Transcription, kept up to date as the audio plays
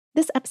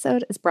This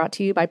episode is brought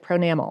to you by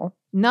Pronamel.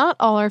 Not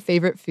all our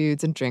favorite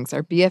foods and drinks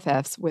are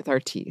BFFs with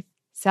our teeth.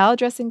 Salad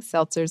dressings,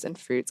 seltzers, and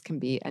fruits can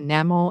be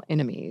enamel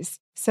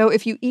enemies. So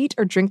if you eat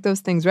or drink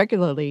those things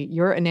regularly,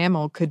 your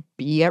enamel could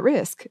be at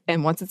risk.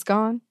 And once it's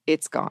gone,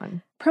 it's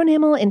gone.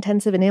 Pronamel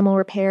Intensive Enamel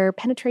Repair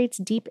penetrates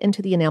deep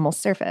into the enamel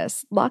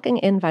surface, locking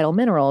in vital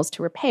minerals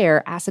to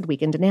repair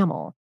acid-weakened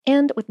enamel.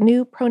 And with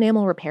new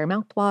Pronamel Repair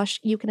mouthwash,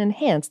 you can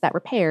enhance that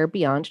repair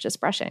beyond just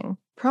brushing.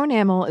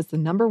 Pronamel is the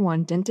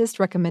 #1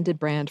 dentist-recommended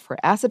brand for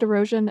acid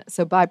erosion,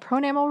 so buy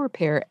Pronamel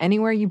Repair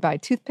anywhere you buy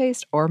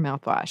toothpaste or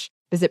mouthwash.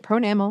 Visit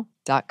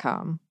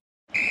pronamel.com.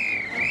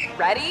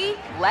 Ready?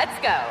 Let's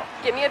go.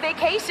 Give me a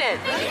vacation.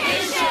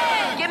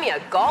 Vacation! Give me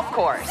a golf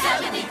course.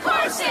 70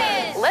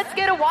 courses! Let's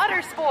get a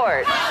water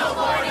sport.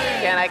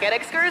 Paddleboarding! Can I get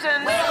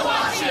excursions? Whale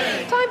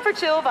watching! Time for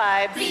chill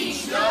vibes.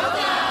 Beach yoga!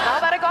 How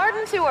about a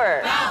garden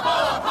tour?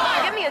 Balboa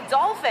Park! Give me a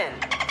dolphin.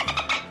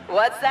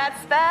 What's that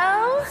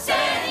spell?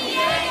 San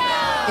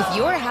Diego! If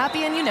you're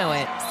happy and you know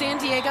it, San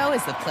Diego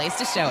is the place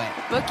to show it.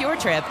 Book your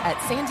trip at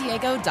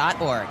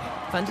sandiego.org.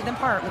 Funded in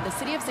part with the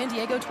City of San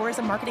Diego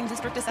Tourism Marketing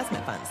District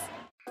Assessment Funds.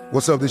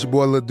 What's up, this your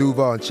boy Lil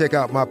Duval, and check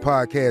out my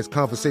podcast,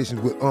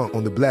 Conversations with Unc,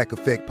 on the Black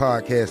Effect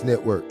Podcast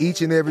Network.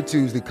 Each and every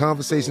Tuesday,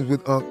 Conversations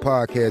with Unc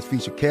podcast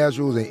feature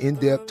casuals and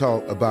in-depth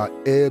talk about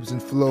ebbs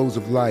and flows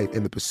of life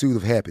and the pursuit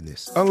of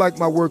happiness. Unlike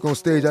my work on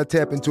stage, I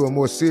tap into a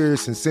more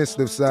serious and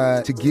sensitive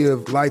side to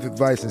give life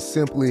advice and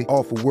simply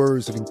offer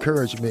words of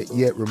encouragement,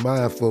 yet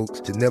remind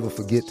folks to never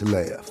forget to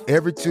laugh.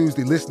 Every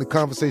Tuesday, listen to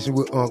Conversation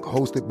with Unc,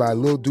 hosted by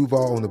Lil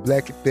Duval on the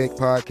Black Effect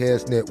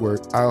Podcast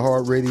Network,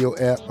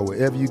 iHeartRadio app, or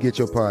wherever you get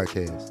your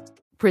podcasts.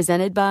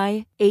 Presented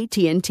by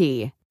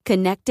AT&T.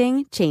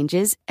 Connecting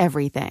changes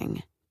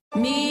everything.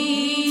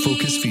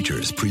 Focus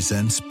Features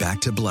presents Back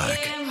to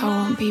Black. I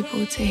want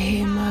people to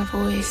hear my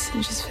voice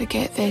and just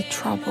forget their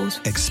troubles.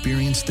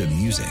 Experience the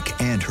music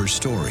and her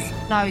story.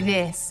 Know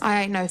this.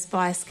 I ain't no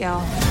Spice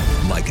Girl.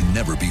 Like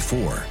never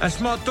before.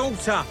 That's my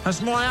daughter.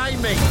 That's my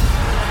Amy.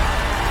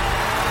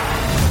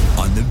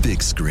 On the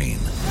big screen.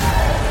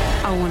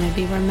 I want to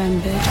be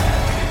remembered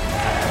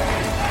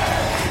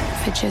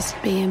for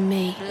just being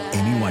me.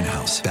 Amy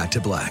Winehouse, Back to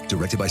Black,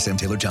 directed by Sam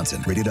Taylor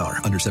Johnson. Rated R,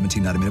 under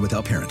 17, not a minute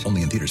without parent.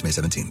 Only in theaters May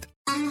 17th.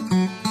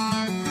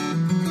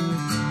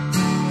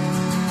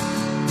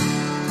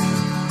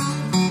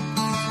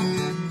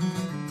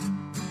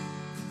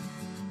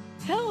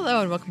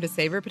 Hello and welcome to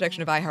Savor,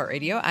 production of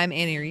iHeartRadio. I'm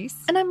Annie Reese.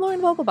 And I'm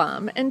Lauren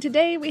Vogelbaum, and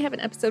today we have an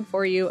episode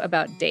for you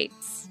about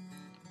dates.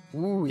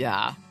 Ooh,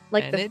 yeah.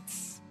 Like and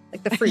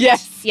the fruit.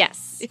 Yes.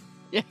 Yes.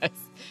 Yes.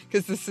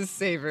 Because this is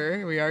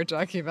Savor. We are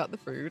talking about the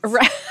fruits.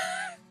 Right.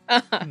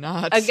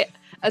 Not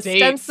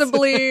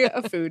ostensibly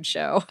a food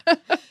show.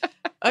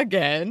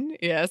 Again,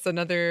 yes,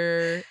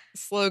 another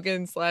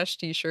slogan /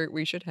 t-shirt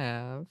we should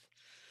have.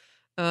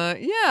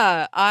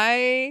 Yeah,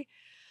 I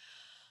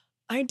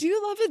do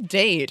love a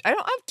date. I don't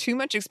have too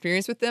much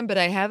experience with them, but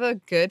I have a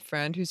good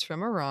friend who's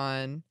from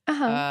Iran.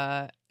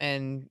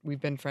 And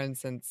we've been friends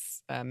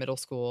since middle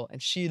school,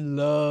 and she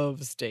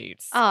loves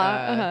dates.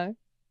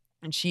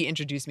 And she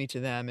introduced me to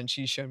them, and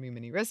she showed me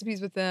many recipes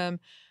with them.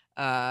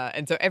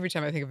 And so every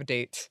time I think of a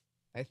date,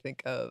 I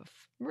think of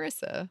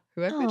Marissa,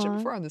 who I've mentioned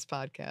before on this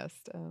podcast.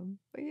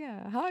 But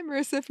yeah, hi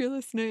Marissa, if you're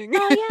listening.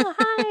 Oh yeah,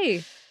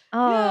 hi.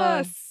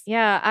 Yes.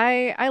 Yeah,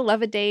 I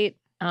love a date.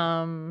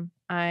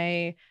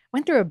 I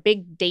went through a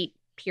big date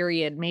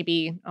period,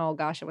 maybe, oh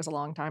gosh, it was a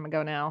long time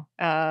ago now.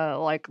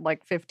 Like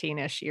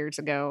 15-ish years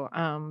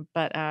ago.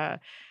 But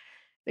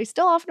they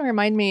still often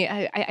remind me,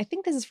 I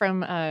think this is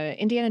from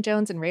Indiana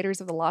Jones and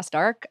Raiders of the Lost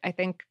Ark. I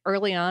think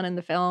early on in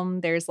the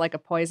film, there's like a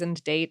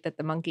poisoned date that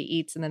the monkey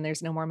eats and then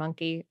there's no more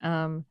monkey.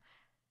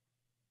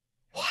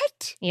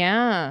 What?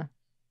 Yeah.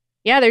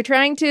 Yeah, they're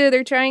trying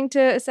to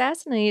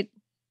assassinate,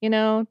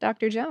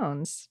 Dr.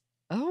 Jones.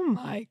 Oh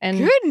my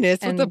goodness,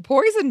 with the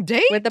poison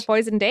date? With the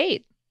poison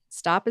date.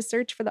 Stop his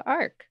search for the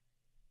Ark.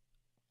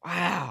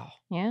 Wow.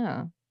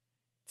 Yeah.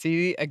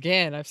 See,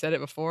 again, I've said it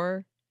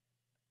before.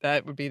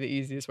 That would be the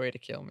easiest way to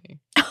kill me.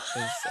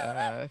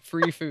 Is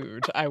free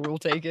food. I will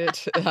take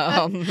it.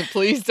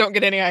 Please don't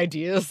get any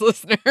ideas,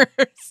 listeners.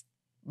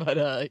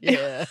 But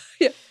yeah.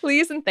 Yeah.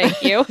 Please and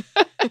thank you.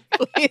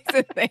 Please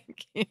and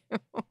thank you.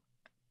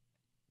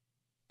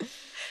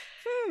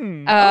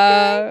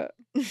 Okay.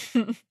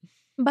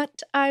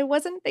 But I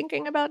wasn't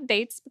thinking about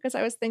dates because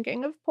I was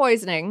thinking of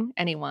poisoning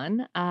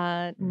anyone.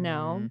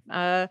 No.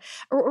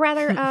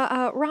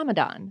 Rather,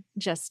 Ramadan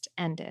just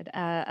ended,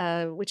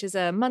 which is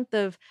a month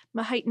of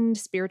heightened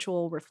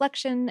spiritual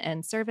reflection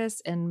and service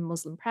in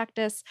Muslim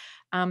practice.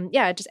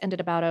 It just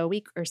ended about a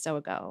week or so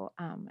ago.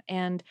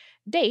 And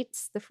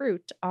dates, the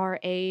fruit, are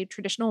a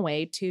traditional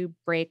way to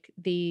break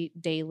the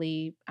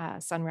daily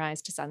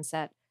sunrise to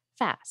sunset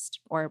fast,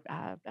 or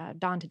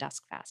dawn to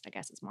dusk fast, I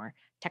guess is more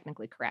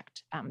technically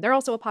correct. They're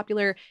also a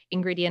popular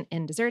ingredient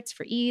in desserts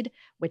for Eid,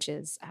 which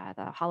is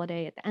the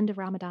holiday at the end of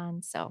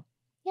Ramadan. So,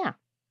 yeah.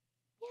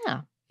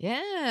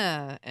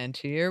 And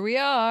here we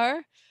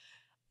are.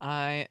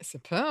 I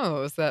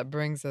suppose that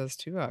brings us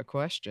to our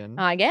question.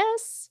 I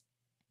guess.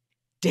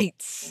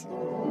 Dates.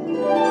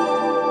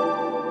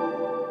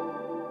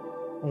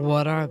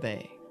 What are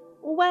they?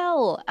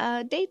 Well,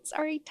 dates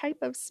are a type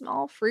of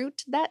small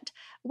fruit that,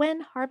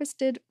 when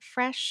harvested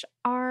fresh,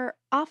 are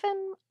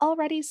often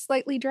already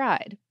slightly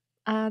dried.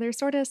 They're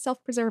sort of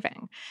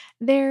self-preserving.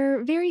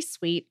 They're very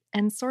sweet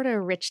and sort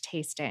of rich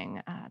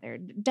tasting. They're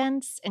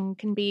dense and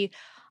can be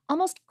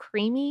almost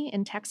creamy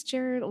in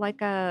texture,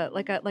 like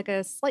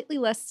a slightly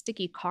less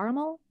sticky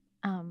caramel,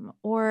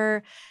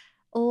 or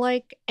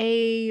like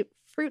a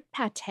fruit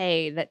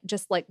pate that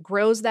just like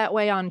grows that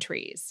way on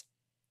trees.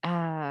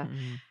 Uh,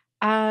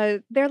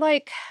 Mm. they're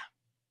like,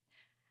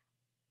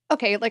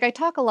 okay, like I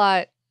talk a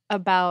lot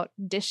about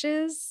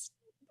dishes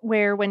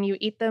where when you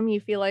eat them,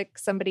 you feel like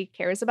somebody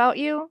cares about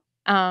you.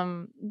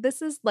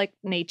 This is like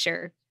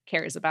nature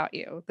cares about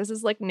you. This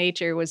is like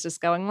nature was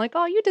just going like,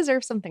 oh, you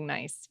deserve something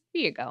nice.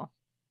 Here you go.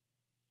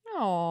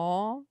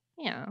 Aw.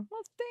 Yeah.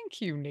 Well,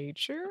 thank you,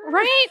 nature.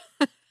 Right?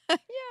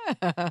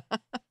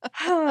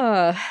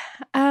 Yeah.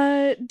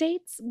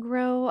 Dates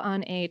grow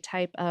on a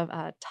type of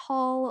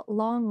tall,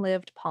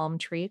 long-lived palm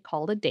tree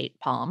called a date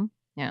palm.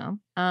 Yeah.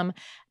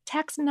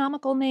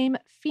 Taxonomical name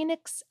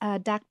Phoenix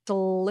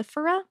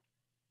dactylifera.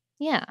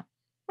 Yeah.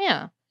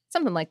 Yeah.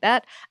 Something like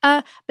that.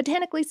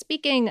 Botanically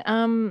speaking,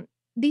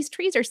 these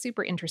trees are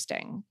super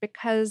interesting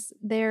because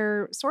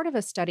they're sort of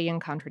a study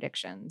in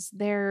contradictions.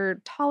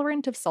 They're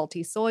tolerant of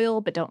salty soil,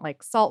 but don't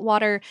like salt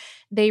water.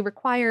 They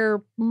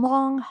require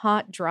long,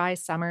 hot, dry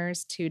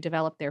summers to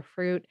develop their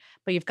fruit,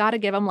 but you've got to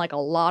give them like a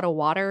lot of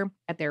water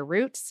at their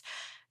roots.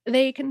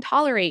 They can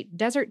tolerate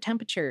desert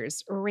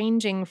temperatures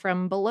ranging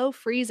from below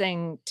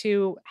freezing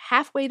to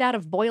halfway that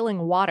of boiling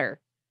water,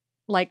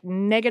 like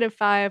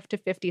 -5 to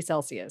 50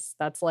 Celsius.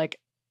 That's like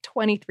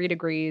 23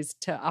 degrees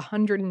to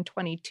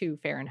 122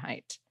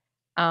 Fahrenheit.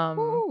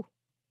 Woo.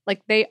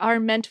 Like they are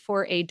meant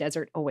for a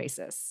desert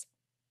oasis,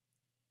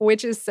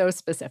 which is so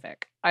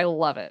specific. I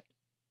love it.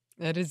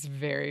 That is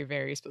very,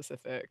 very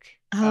specific.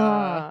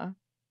 Ah.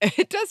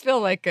 It does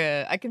feel like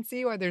I can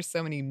see why there's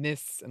so many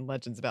myths and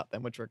legends about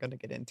them, which we're going to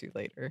get into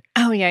later.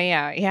 Oh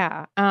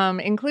yeah.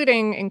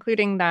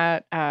 Including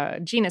that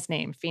genus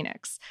name,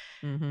 Phoenix.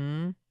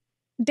 Mm-hmm.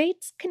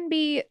 Dates can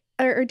be,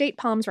 or date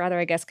palms rather,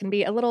 I guess, can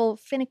be a little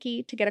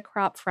finicky to get a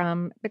crop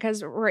from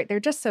because, right, they're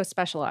just so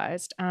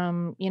specialized.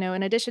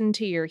 In addition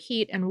to your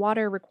heat and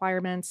water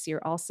requirements,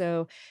 you're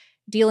also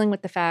dealing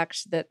with the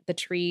fact that the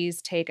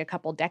trees take a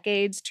couple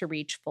decades to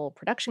reach full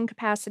production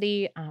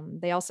capacity.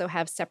 They also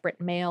have separate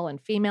male and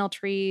female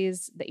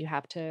trees that you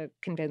have to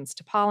convince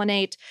to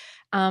pollinate.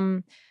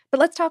 But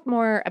let's talk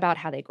more about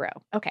how they grow.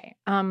 Okay.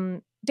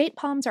 Date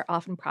palms are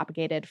often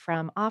propagated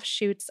from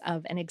offshoots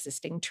of an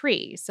existing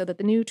tree so that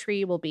the new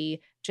tree will be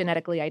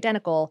genetically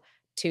identical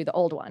to the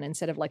old one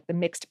instead of like the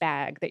mixed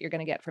bag that you're going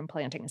to get from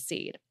planting a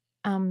seed.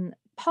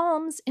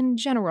 Palms in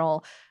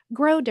general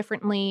grow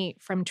differently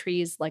from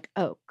trees like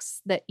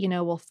oaks that,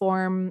 will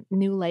form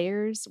new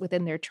layers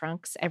within their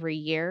trunks every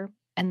year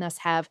and thus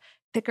have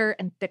thicker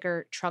and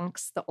thicker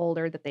trunks the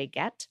older that they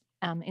get.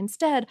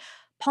 Instead,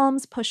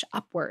 palms push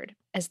upward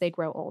as they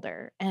grow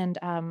older and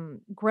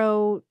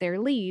grow their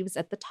leaves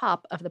at the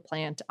top of the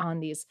plant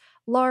on these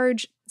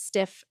large,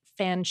 stiff,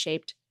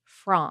 fan-shaped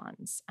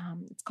fronds.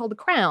 It's called a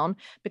crown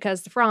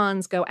because the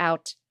fronds go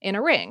out in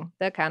a ring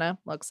that kind of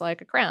looks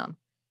like a crown.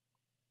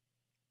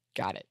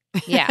 Got it.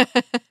 Yeah.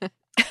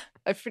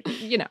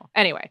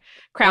 Anyway,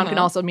 crown can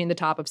Uh-huh. also mean the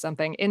top of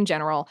something in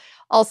general.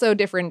 Also,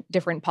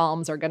 different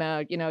palms are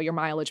gonna, your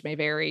mileage may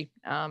vary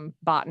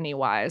botany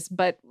wise,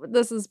 but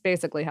this is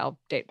basically how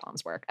date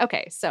palms work.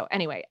 Okay, so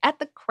anyway, at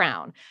the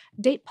crown,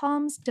 date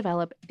palms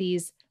develop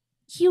these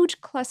huge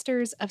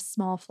clusters of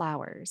small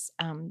flowers.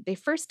 They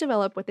first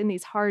develop within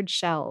these hard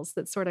shells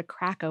that sort of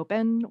crack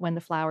open when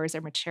the flowers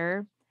are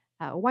mature.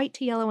 White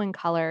to yellow in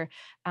color.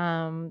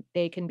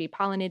 They can be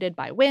pollinated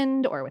by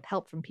wind or with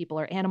help from people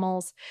or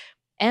animals.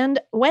 And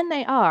when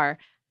they are,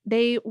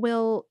 they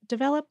will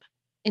develop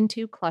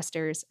into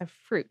clusters of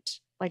fruit,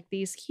 like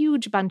these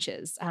huge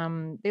bunches.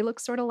 They look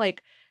sort of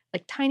like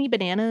tiny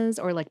bananas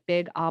or like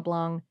big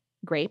oblong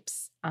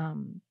grapes.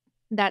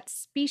 That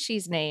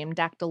species name,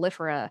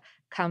 Dactylifera,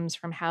 comes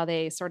from how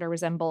they sort of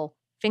resemble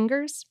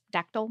fingers.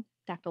 Dactylifera.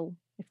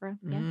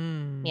 Yeah.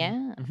 Mm.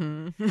 Yeah.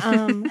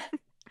 Mhm.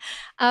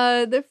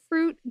 The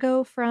fruit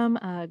go from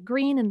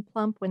green and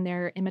plump when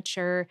they're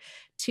immature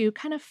to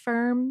kind of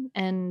firm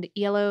and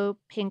yellow,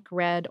 pink,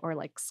 red, or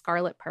like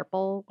scarlet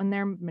purple when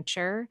they're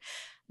mature,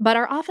 but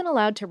are often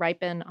allowed to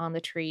ripen on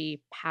the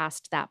tree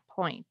past that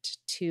point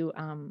to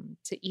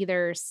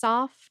either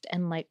soft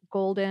and like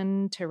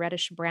golden to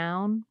reddish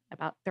brown,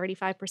 about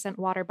 35%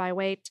 water by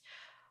weight,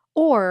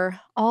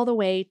 or all the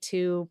way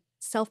to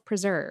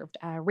self-preserved,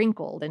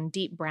 wrinkled and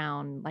deep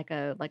brown, like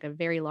a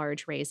very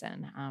large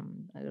raisin,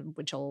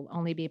 which will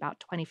only be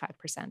about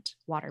 25%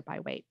 water by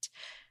weight.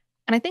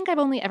 And I think I've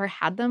only ever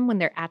had them when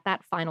they're at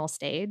that final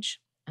stage.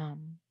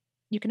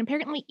 You can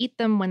apparently eat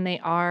them when they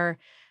are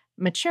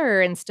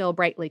mature and still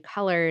brightly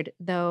colored,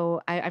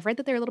 though I've read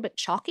that they're a little bit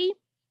chalky.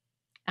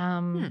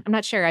 I'm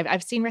not sure.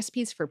 I've seen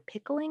recipes for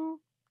pickling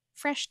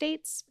fresh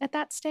dates at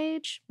that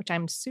stage, which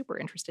I'm super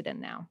interested in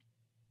now.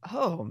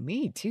 Oh,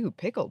 me too.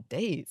 Pickled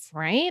dates.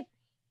 Right?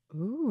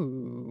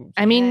 Ooh,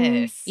 I mean,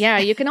 yes. yeah,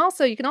 you can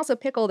also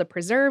pickle the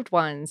preserved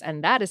ones,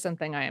 and that is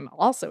something I am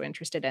also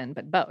interested in,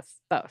 but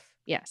both.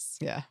 Yes.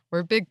 Yeah,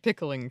 we're big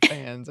pickling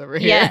fans over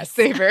here. Yes.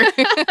 Savor.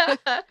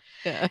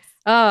 Yes.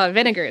 Oh,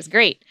 vinegar is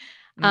great.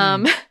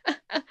 Mm.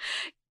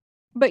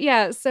 But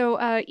yeah,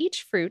 so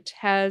each fruit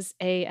has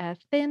a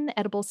thin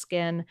edible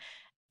skin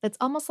that's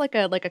almost like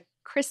a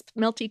crisp,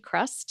 melty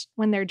crust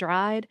when they're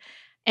dried,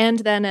 and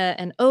then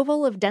an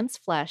oval of dense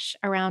flesh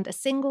around a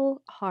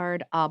single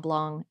hard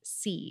oblong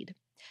seed.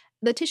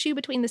 The tissue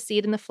between the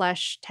seed and the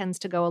flesh tends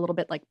to go a little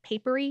bit like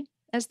papery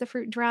as the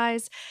fruit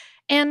dries.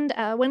 And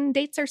when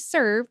dates are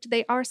served,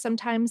 they are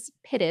sometimes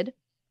pitted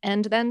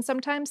and then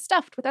sometimes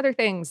stuffed with other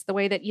things, the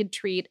way that you'd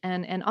treat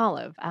an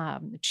olive.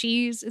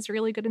 Cheese is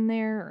really good in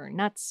there, or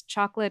nuts,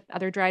 chocolate,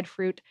 other dried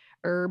fruit,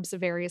 herbs of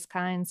various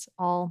kinds,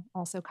 all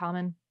also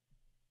common.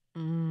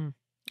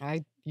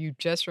 You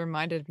just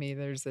reminded me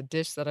there's a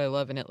dish that I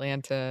love in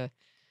Atlanta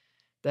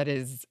that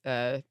is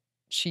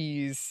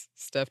cheese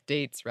stuffed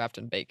dates wrapped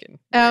in bacon.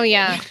 Oh, Very good.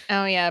 yeah.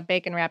 Oh, yeah.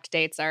 Bacon wrapped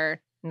dates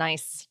are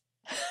nice.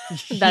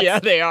 Yeah,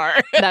 they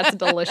are. That's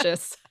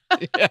delicious.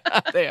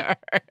 Yeah, they are.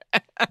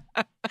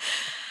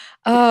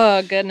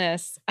 Oh,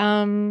 goodness.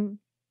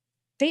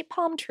 Date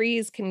palm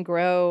trees can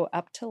grow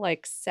up to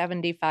like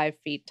 75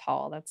 feet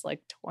tall. That's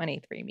like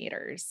 23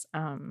 meters.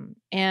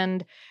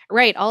 And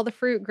right, all the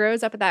fruit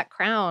grows up at that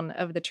crown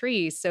of the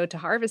tree. So to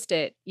harvest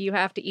it, you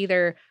have to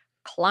either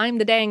climb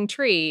the dang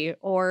tree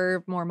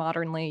or more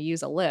modernly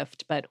use a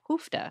lift, but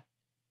hoofda.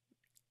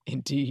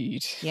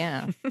 Indeed.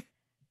 Yeah.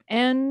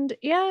 And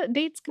yeah,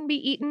 dates can be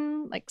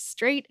eaten like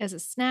straight as a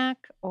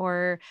snack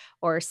or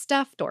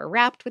stuffed or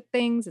wrapped with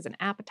things as an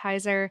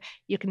appetizer.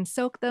 You can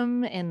soak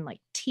them in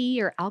like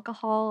tea or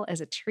alcohol as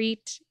a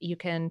treat. You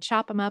can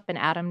chop them up and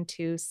add them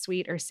to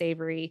sweet or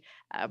savory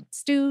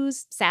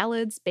stews,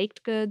 salads,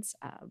 baked goods,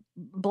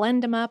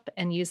 blend them up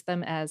and use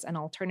them as an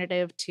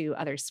alternative to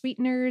other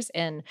sweeteners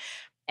in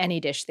any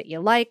dish that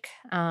you like.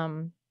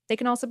 They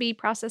can also be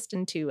processed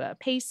into a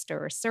paste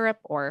or a syrup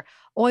or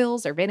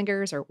oils or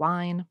vinegars or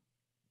wine.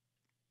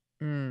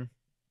 So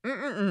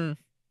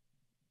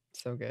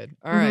good.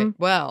 All right.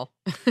 Well,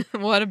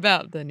 what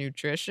about the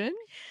nutrition?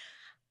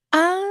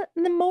 The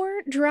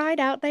more dried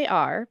out they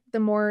are,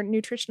 the more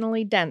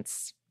nutritionally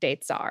dense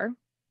dates are.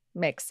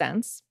 Makes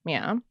sense.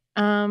 Yeah.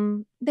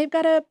 They've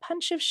got a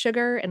punch of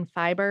sugar and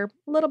fiber,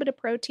 a little bit of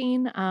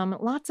protein,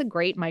 lots of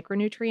great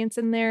micronutrients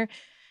in there.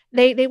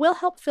 They will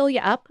help fill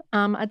you up.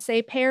 I'd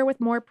say pair with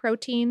more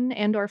protein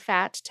and or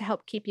fat to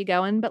help keep you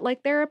going, but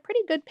like they're a pretty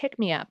good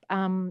pick-me-up.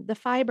 The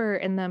fiber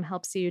in them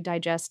helps you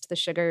digest the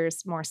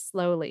sugars more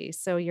slowly,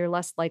 so you're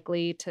less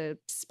likely to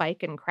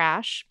spike and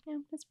crash. Yeah,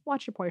 just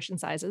watch your portion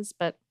sizes,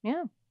 but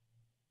yeah.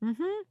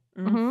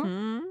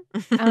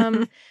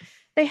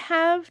 They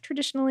have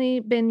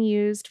traditionally been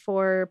used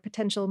for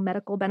potential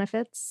medical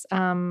benefits,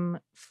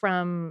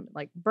 from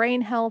like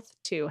brain health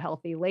to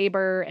healthy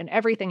labor and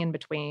everything in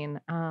between.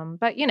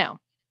 But you know,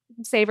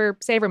 savor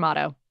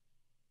motto.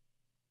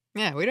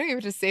 Yeah, we don't even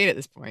have to say it at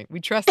this point. We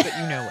trust that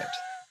you know it.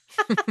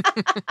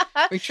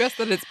 We trust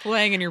that it's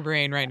playing in your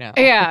brain right now.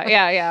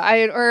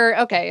 Yeah.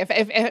 Okay,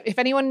 if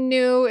anyone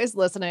new is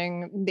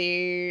listening,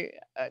 the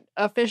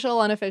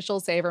official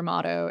unofficial savor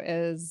motto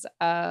is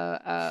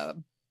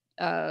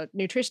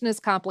nutrition is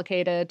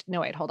complicated.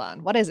 No, wait, hold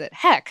on. What is it?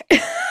 Heck.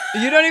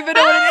 You don't even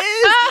know what it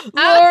is,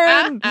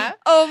 Lauren.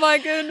 Oh my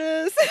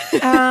goodness.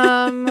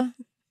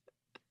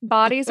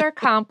 Bodies are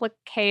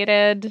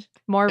complicated.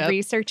 More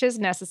research is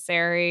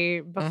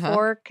necessary.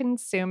 Before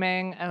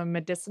consuming a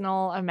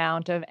medicinal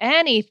amount of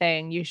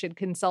anything, you should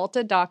consult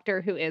a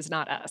doctor who is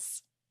not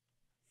us.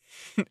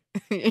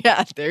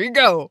 Yeah, there you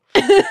go.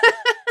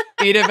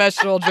 Eat a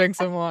vegetable, drink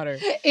some water.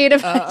 Eat a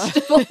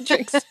vegetable,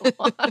 drink some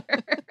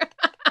water.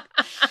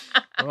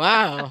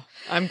 Wow.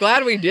 I'm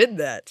glad we did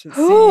that. It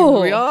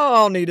seems we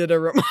all needed a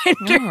reminder.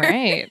 All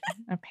right.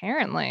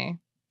 Apparently.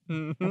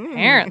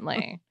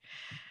 Apparently.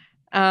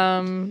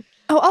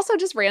 Also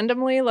just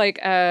randomly, like,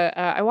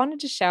 I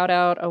wanted to shout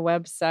out a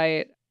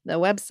website. The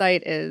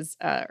website is,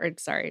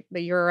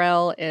 the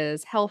URL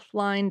is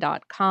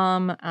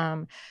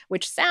healthline.com,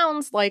 which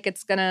sounds like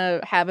it's going to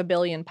have a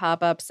billion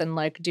pop-ups and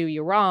like do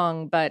you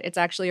wrong, but it's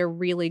actually a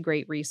really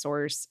great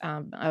resource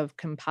of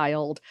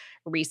compiled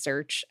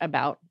research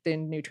about the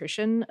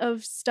nutrition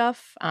of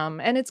stuff.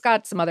 And it's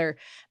got some other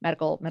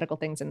medical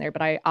things in there,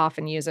 but I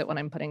often use it when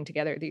I'm putting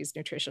together these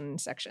nutrition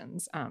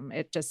sections.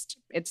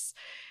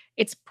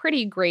 It's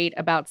pretty great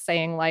about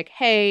saying like,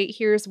 hey,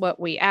 here's what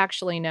we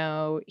actually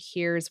know.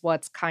 Here's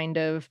what's kind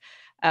of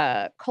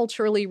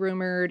culturally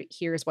rumored.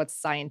 Here's what's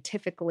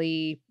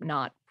scientifically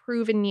not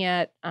proven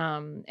yet.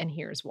 And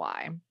here's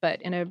why.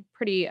 But in a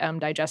pretty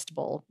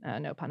digestible,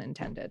 no pun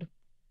intended,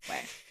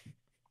 way.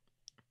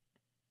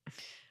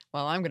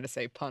 Well, I'm going to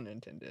say pun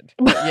intended.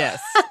 But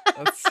yes,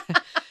 that's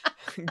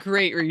a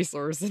great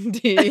resource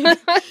indeed. We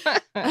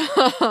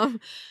do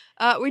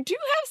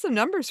have some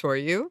numbers for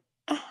you.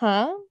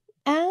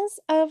 As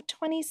of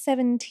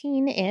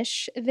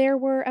 2017-ish, there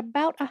were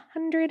about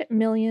 100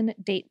 million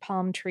date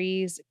palm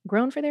trees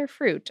grown for their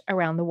fruit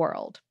around the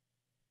world.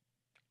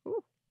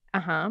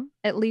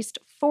 At least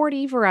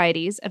 40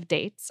 varieties of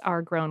dates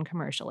are grown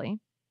commercially.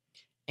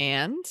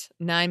 And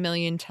 9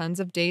 million tons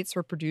of dates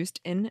were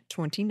produced in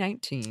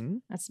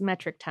 2019. That's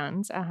metric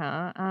tons.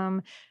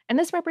 And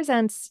this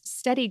represents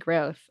steady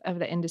growth of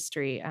the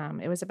industry.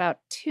 It was about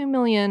 2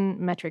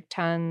 million metric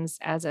tons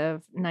as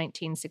of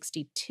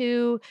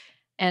 1962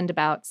 and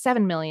about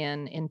 7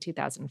 million in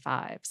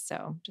 2005.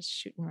 So just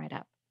shooting right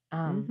up.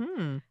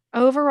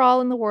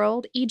 Overall in the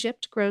world,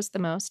 Egypt grows the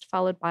most,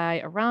 followed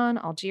by Iran,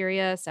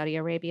 Algeria, Saudi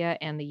Arabia,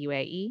 and the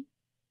UAE.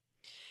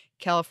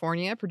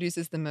 California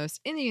produces the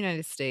most in the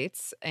United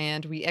States,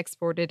 and we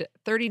exported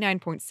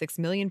 39.6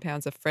 million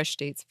pounds of fresh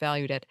dates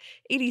valued at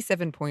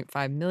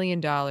 $87.5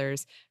 million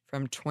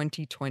from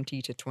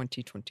 2020 to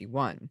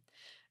 2021.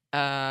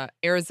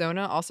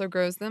 Arizona also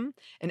grows them.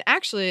 And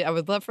actually, I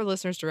would love for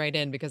listeners to write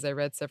in because I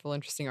read several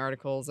interesting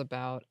articles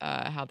about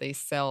how they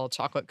sell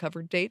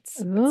chocolate-covered dates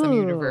at some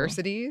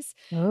universities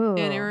in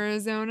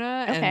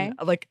Arizona. Okay.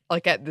 And like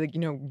at the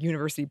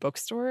university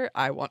bookstore.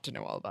 I want to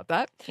know all about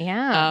that.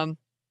 Yeah.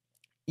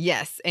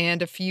 Yes,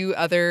 and a few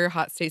other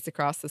hot states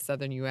across the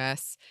southern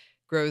U.S.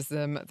 grows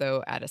them,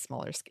 though at a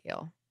smaller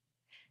scale.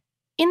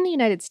 In the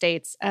United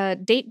States,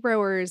 date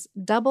growers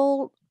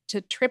double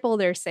to triple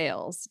their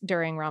sales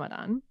during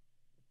Ramadan.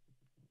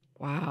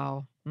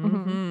 Wow.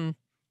 Mm-hmm.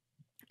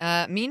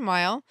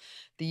 Meanwhile,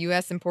 the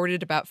U.S.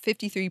 imported about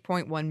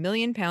 53.1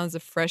 million pounds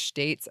of fresh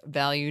dates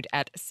valued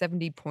at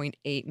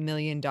 $70.8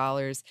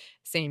 million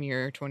same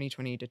year,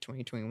 2020 to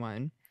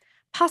 2021.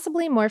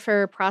 Possibly more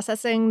for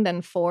processing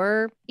than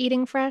for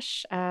eating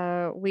fresh.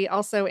 We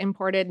also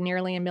imported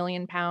nearly 1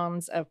 million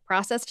pounds of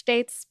processed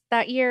dates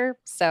that year.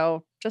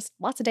 So just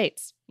lots of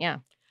dates. Yeah.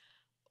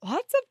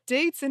 Lots of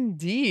dates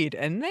indeed.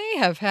 And they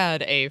have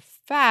had a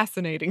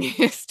fascinating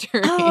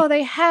history. Oh,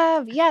 they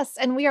have. Yes.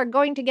 And we are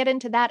going to get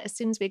into that as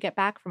soon as we get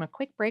back from a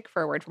quick break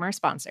for a word from our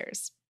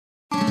sponsors.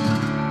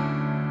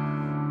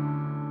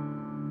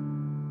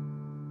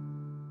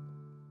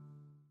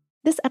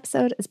 This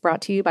episode is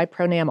brought to you by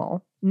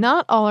Pronamel.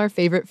 Not all our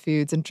favorite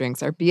foods and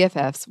drinks are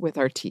BFFs with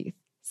our teeth.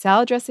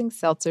 Salad dressings,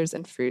 seltzers,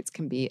 and fruits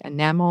can be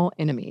enamel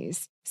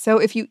enemies. So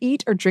if you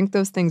eat or drink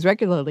those things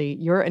regularly,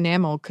 your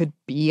enamel could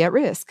be at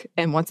risk.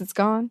 And once it's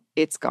gone,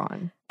 it's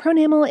gone.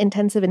 Pronamel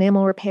Intensive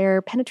Enamel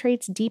Repair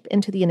penetrates deep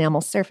into the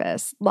enamel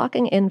surface,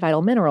 locking in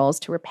vital minerals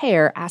to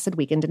repair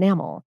acid-weakened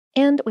enamel.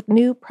 And with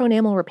new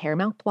Pronamel Repair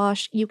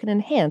mouthwash, you can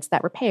enhance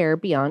that repair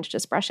beyond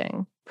just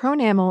brushing.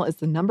 Pronamel is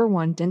the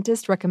 #1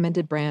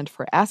 dentist-recommended brand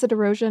for acid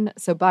erosion,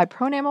 so buy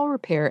Pronamel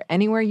Repair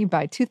anywhere you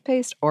buy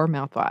toothpaste or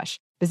mouthwash.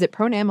 Visit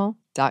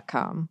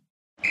pronamel.com.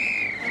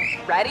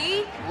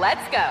 Ready?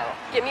 Let's go.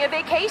 Give me a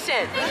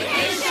vacation.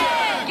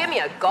 Vacation! Give me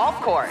a golf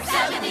course.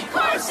 70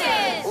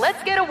 courses!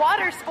 Let's get a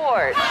water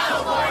sport.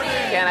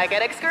 Paddleboarding! Can I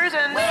get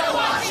excursions? Whale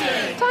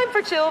watching! Time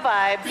for chill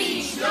vibes.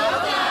 Beach yoga!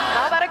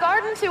 How about a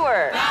garden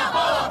tour?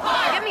 Balboa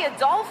Park! Give me a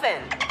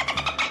dolphin.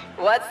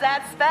 What's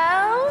that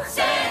spell?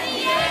 San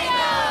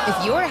Diego!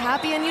 If you're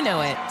happy and you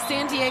know it,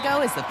 San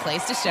Diego is the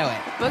place to show it.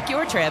 Book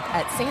your trip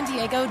at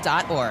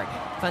sandiego.org.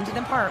 Funded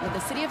in part with the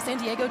City of San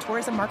Diego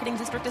Tourism Marketing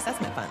District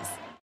Assessment Funds.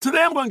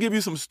 Today I'm going to give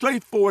you some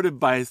straightforward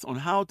advice on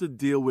how to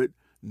deal with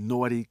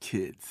naughty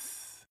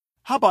kids.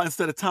 How about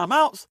instead of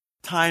timeouts,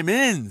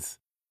 time-ins?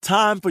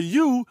 Time for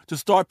you to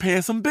start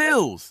paying some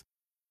bills.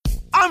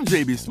 I'm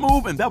JB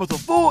Smoove, and that was a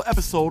full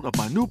episode of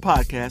my new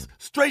podcast,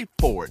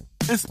 Straightforward.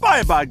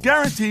 Inspired by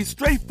guaranteed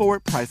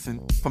straightforward pricing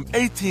from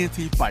AT&T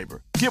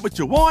Fiber. Get what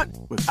you want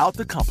without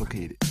the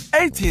complicated.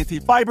 AT&T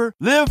Fiber,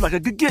 live like a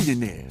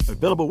gigillionaire.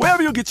 Available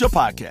wherever you get your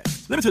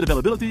podcast. Limited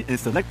availability in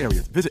select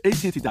areas. Visit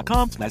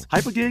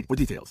AT&T.com/hypergig for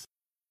details.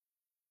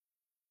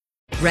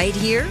 Right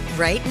here,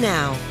 right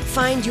now.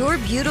 Find your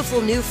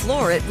beautiful new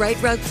floor at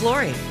Right Rug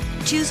Flooring.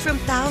 Choose from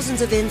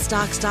thousands of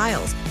in-stock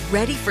styles,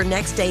 ready for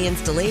next day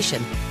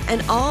installation,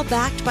 and all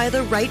backed by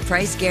the right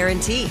price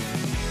guarantee.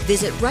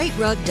 Visit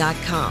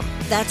rightrug.com.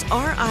 That's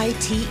RITERUG.com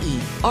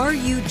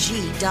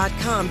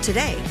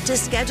today to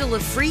schedule a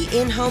free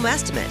in-home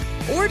estimate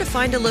or to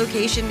find a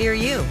location near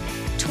you.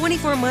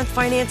 24-month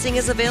financing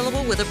is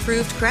available with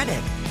approved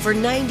credit. For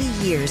 90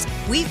 years,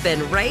 we've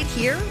been right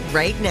here,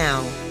 right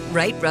now.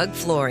 Right Rug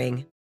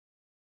Flooring.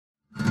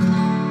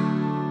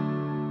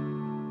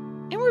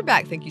 And we're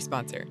back. Thank you,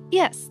 sponsor.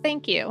 Yes,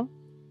 thank you.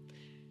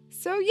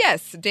 So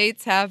yes,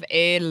 dates have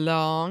a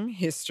long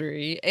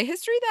history, a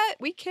history that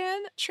we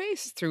can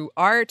trace through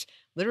art,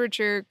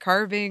 literature,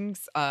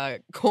 carvings,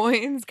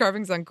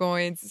 carvings on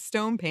coins,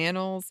 stone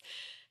panels.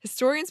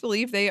 Historians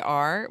believe they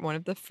are one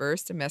of the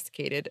first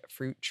domesticated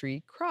fruit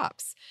tree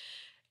crops.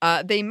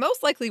 They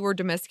most likely were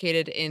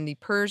domesticated in the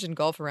Persian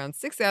Gulf around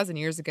 6,000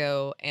 years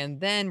ago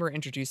and then were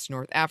introduced to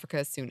North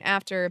Africa soon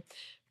after.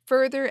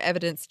 Further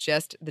evidence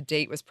suggests the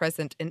date was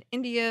present in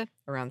India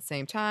around the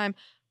same time,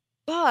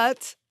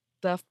 but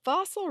the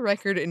fossil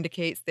record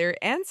indicates their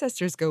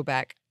ancestors go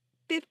back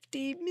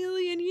 50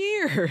 million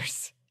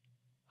years.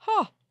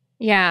 Huh.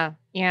 Yeah.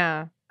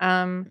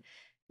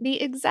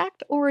 The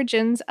exact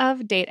origins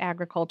of date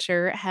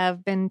agriculture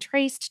have been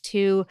traced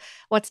to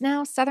what's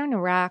now southern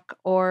Iraq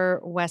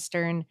or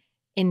western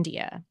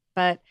India.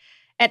 But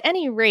At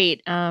any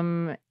rate,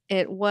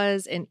 it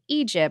was in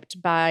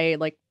Egypt by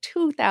like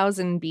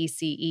 2000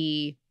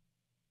 BCE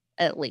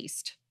at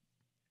least.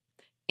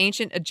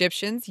 Ancient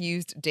Egyptians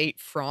used date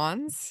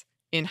fronds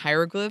in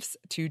hieroglyphs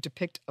to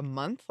depict a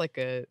month, like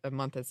a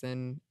month as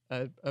in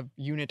a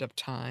unit of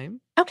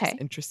time. Okay.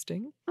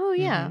 Interesting. Oh,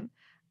 yeah.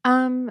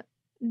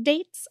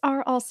 Dates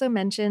are also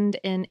mentioned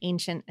in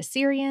ancient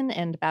Assyrian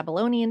and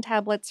Babylonian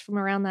tablets from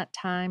around that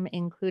time,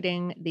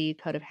 including the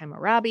Code of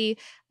Hammurabi.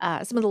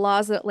 Some of the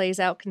laws that it lays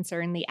out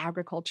concern the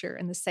agriculture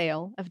and the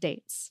sale of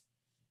dates.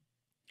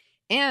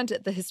 And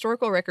the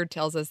historical record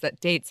tells us that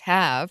dates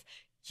have,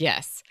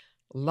 yes,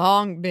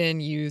 long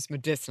been used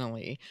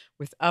medicinally,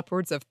 with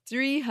upwards of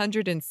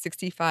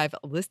 365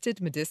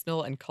 listed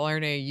medicinal and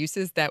culinary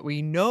uses that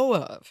we know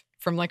of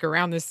from like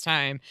around this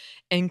time,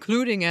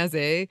 including as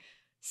a,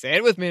 say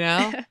it with me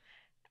now,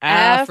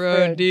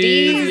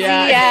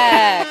 aphrodisiac.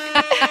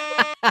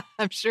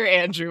 I'm sure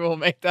Andrew will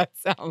make that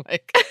sound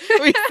like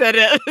we said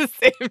it at the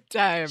same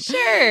time.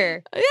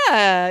 Sure.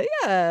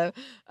 Yeah.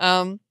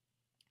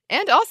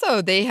 And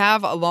also, they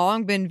have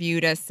long been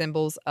viewed as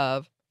symbols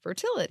of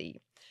fertility.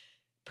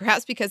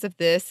 Perhaps because of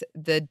this,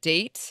 the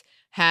date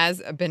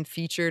has been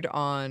featured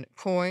on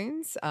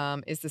coins,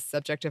 is the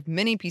subject of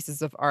many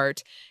pieces of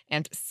art,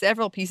 and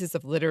several pieces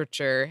of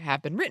literature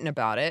have been written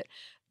about it.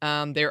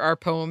 There are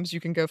poems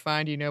you can go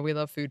find. You know we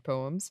love food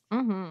poems.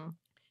 Mm-hmm.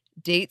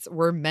 Dates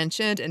were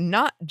mentioned, and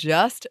not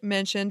just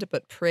mentioned,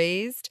 but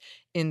praised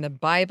in the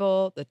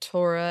Bible, the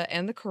Torah,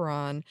 and the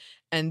Quran,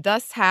 and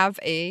thus have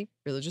a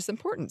religious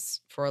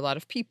importance for a lot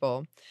of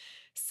people.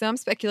 Some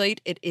speculate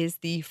it is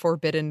the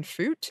forbidden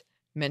fruit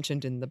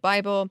mentioned in the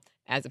Bible,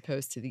 as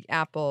opposed to the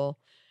apple.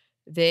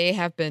 They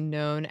have been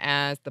known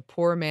as the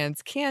poor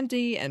man's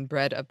candy and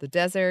bread of the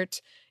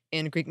desert.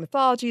 In Greek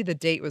mythology, the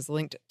date was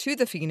linked to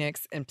the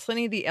phoenix, and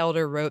Pliny the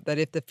Elder wrote that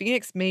if the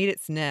phoenix made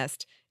its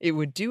nest, it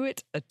would do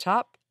it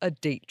atop a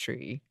date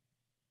tree.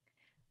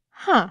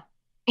 Huh.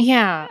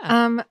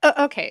 Yeah.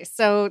 Okay.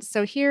 So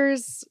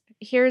here's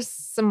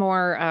some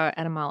more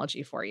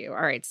etymology for you.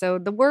 All right. So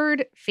the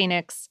word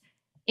phoenix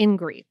in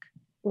Greek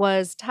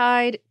was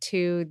tied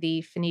to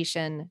the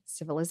Phoenician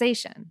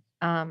civilization.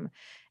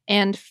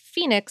 And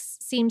phoenix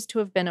seems to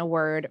have been a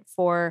word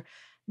for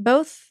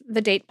both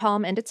the date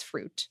palm and its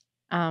fruit,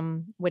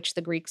 which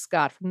the Greeks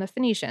got from the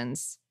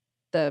Phoenicians,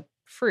 the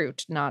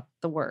fruit, not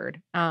the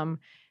word.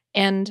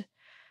 And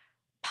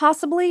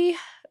possibly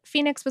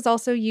phoenix was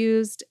also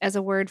used as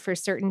a word for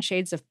certain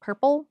shades of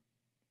purple,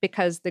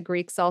 because the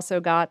Greeks also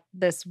got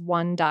this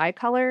one dye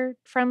color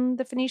from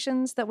the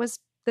Phoenicians that was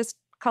this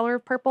color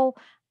of purple.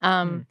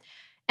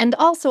 And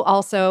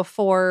also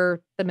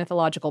for the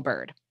mythological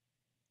bird.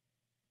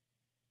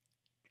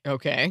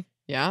 Okay.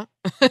 Yeah.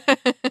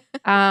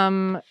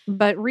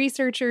 But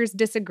researchers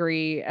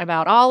disagree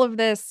about all of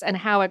this and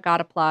how it got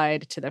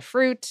applied to the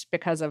fruit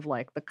because of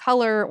like the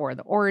color or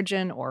the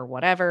origin or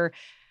whatever.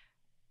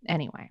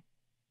 Anyway.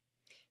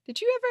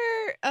 Did you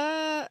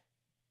ever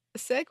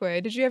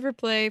segue? Did you ever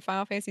play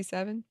Final Fantasy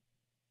VII?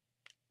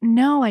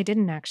 No, I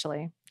didn't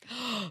actually.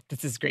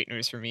 This is great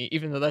news for me,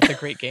 even though that's a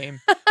great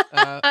game.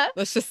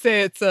 Let's just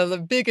say it's a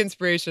big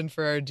inspiration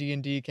for our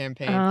D&D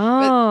campaign.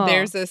 But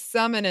there's a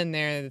summon in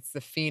there that's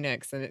the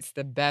Phoenix, and it's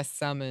the best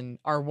summon,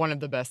 or one of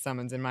the best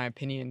summons in my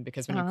opinion,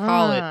 because when you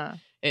call it,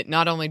 it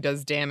not only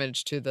does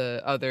damage to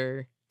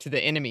the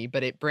enemy,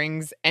 but it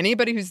brings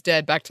anybody who's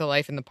dead back to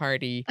life in the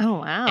party.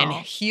 Oh, wow. And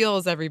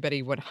heals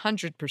everybody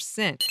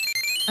 100%.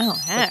 Oh,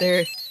 heck.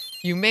 But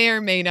you may or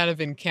may not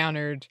have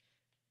encountered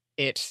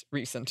it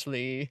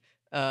recently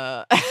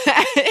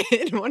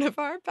in one of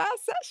our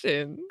past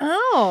sessions.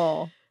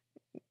 Oh.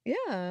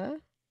 Yeah.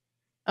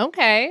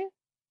 Okay.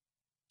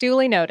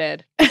 Duly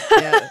noted.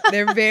 Yeah,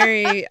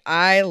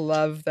 I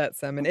love that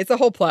summon. It's a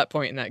whole plot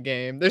point in that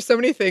game. There's so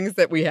many things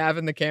that we have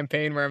in the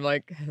campaign where I'm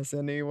like, has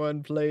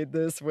anyone played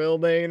this? Will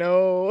they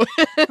know?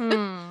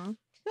 Oh,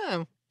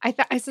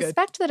 I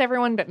suspect that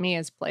everyone but me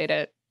has played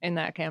it in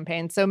that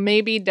campaign. So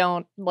maybe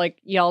don't like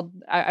y'all.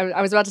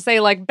 I was about to say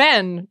like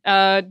Ben,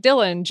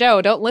 Dylan,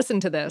 Joe, don't listen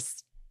to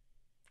this.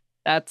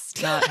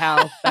 That's not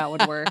how that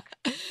would work.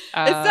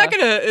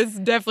 It's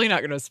definitely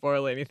not gonna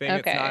spoil anything.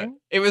 Okay. It's not.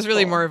 It was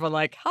really more of a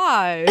like,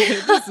 hi,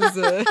 this is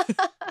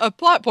a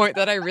plot point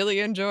that I really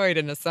enjoyed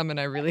and a summon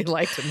I really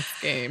liked in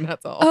this game.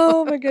 That's all.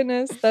 Oh my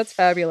goodness. That's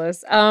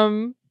fabulous.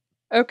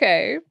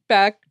 Okay.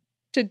 Back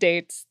to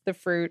dates, the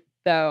fruit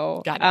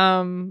though. Got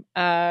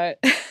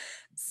it.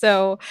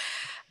 So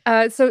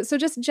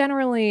just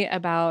generally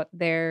about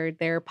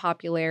their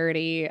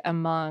popularity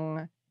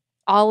among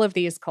all of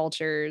these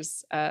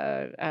cultures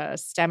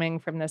stemming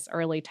from this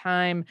early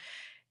time.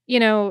 You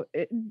know,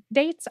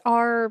 dates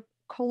are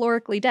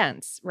calorically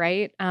dense,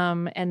 right?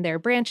 And their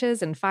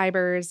branches and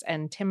fibers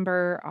and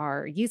timber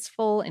are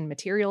useful in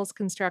materials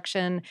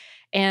construction,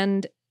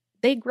 and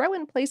they grow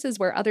in places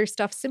where other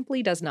stuff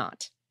simply does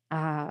not.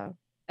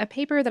 A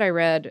paper that I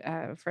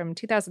read from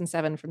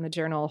 2007 from the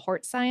journal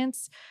Hort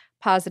Science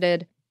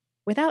posited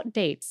Without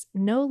dates,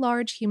 no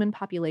large human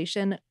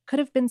population could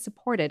have been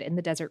supported in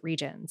the desert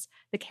regions.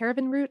 The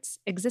caravan routes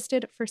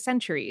existed for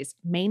centuries,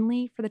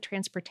 mainly for the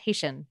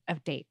transportation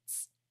of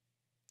dates.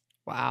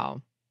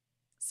 Wow.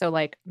 So,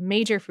 like,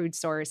 major food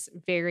source,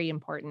 very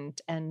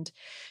important. And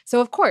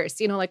so, of course,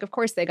 of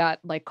course they got,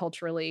 like,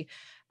 culturally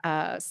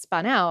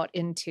spun out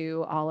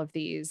into all of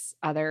these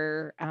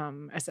other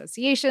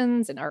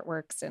associations and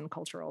artworks and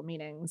cultural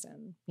meanings.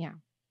 And yeah.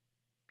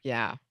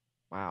 Yeah.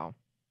 Wow.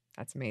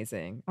 That's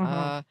amazing.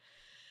 Mhm.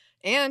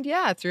 And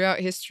yeah, throughout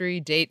history,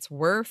 dates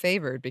were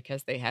favored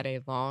because they had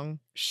a long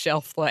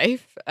shelf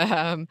life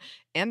and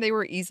they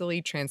were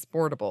easily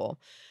transportable.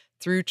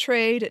 Through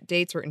trade,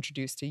 dates were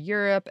introduced to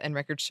Europe, and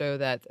records show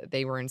that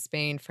they were in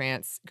Spain,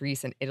 France,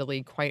 Greece, and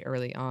Italy quite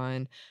early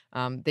on.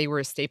 They were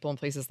a staple in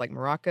places like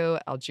Morocco,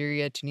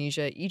 Algeria,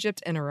 Tunisia,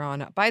 Egypt, and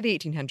Iran by the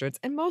 1800s,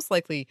 and most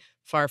likely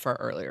far, far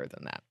earlier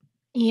than that.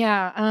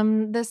 Yeah,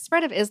 the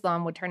spread of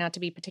Islam would turn out to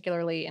be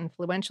particularly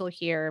influential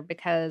here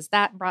because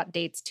that brought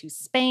dates to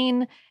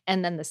Spain,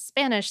 and then the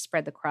Spanish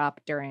spread the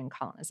crop during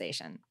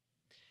colonization.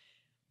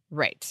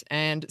 Right.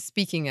 And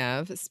speaking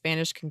of,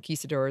 Spanish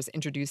conquistadors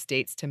introduced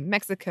dates to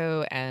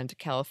Mexico and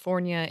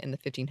California in the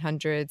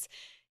 1500s.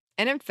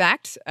 And in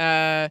fact,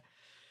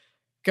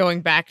 going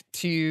back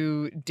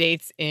to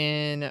dates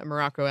in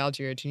Morocco,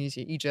 Algeria,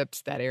 Tunisia,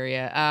 Egypt, that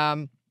area,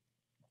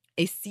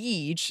 a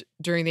siege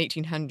during the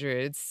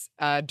 1800s,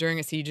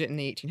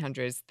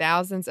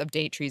 thousands of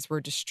date trees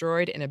were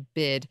destroyed in a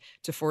bid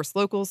to force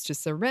locals to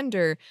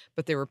surrender,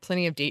 but there were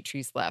plenty of date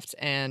trees left,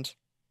 and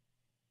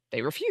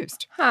they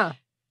refused. Huh.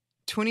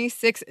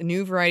 26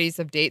 new varieties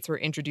of dates were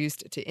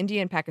introduced to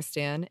India and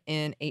Pakistan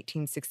in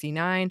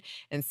 1869,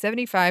 and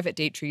 75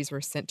 date trees were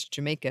sent to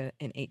Jamaica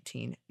in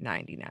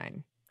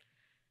 1899.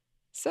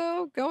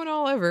 So going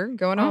all over.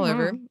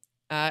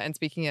 And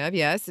speaking of,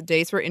 yes,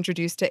 dates were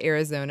introduced to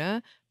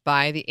Arizona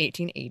by the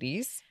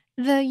 1880s.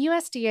 The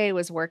USDA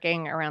was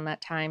working around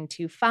that time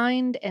to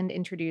find and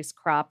introduce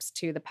crops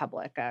to the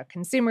public,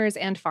 consumers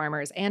and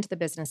farmers, and the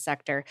business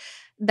sector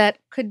that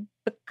could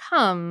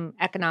become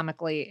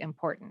economically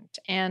important,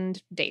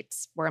 and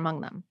dates were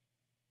among them.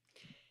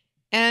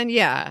 And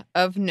yeah,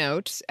 of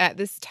note, at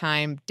this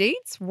time,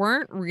 dates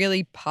weren't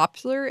really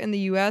popular in the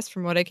U.S.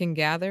 from what I can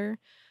gather.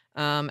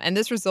 And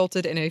this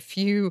resulted in a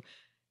few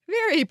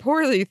very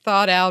poorly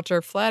thought out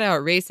or flat out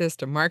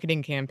racist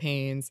marketing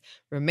campaigns,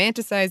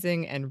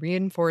 romanticizing and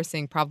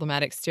reinforcing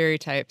problematic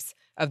stereotypes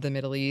of the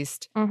Middle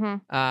East,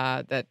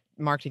 that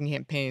marketing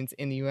campaigns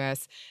in the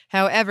U.S.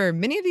 However,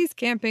 many of these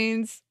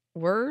campaigns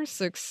were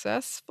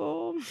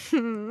successful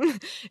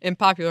in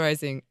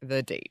popularizing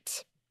the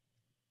date.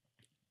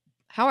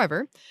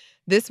 However,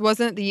 this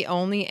wasn't the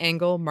only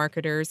angle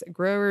marketers,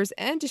 growers,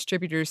 and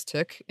distributors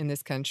took in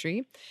this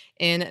country.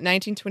 In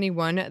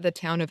 1921, the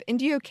town of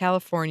Indio,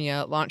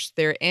 California launched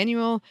their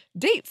annual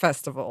Date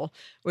Festival,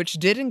 which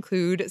did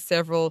include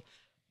several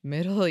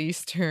Middle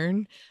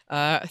Eastern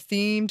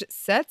themed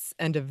sets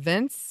and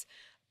events.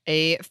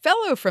 A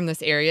fellow from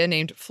this area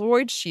named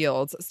Floyd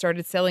Shields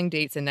started selling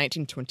dates in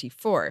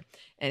 1924,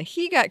 and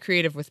he got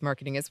creative with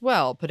marketing as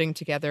well, putting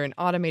together an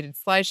automated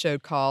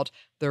slideshow called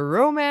The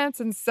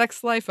Romance and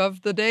Sex Life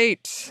of the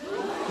Date,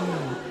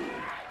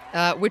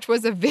 which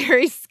was a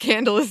very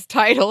scandalous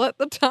title at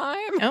the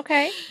time.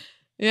 Okay.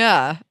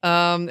 Yeah.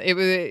 It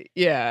was,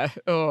 yeah.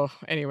 Oh,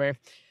 anyway.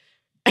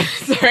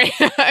 Sorry,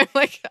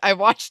 I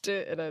watched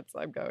it and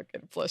I'm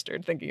getting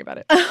flustered thinking about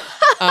it.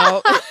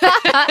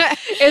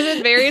 Is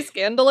it very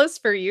scandalous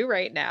for you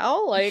right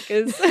now?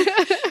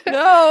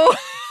 No,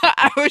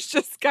 I was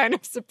just kind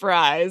of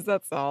surprised.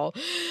 That's all.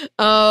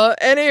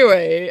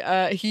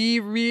 Anyway,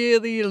 he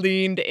really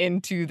leaned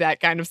into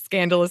that kind of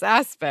scandalous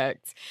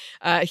aspect.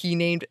 He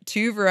named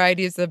two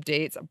varieties of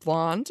dates,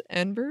 blonde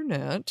and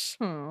brunette.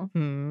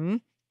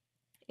 And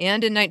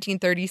in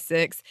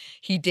 1936,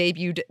 he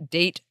debuted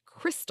Date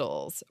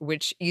Crystals,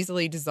 which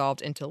easily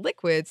dissolved into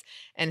liquids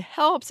and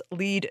helped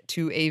lead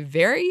to a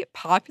very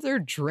popular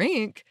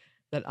drink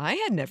that I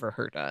had never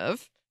heard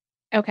of.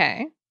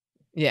 Okay.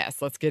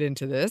 Yes, let's get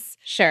into this.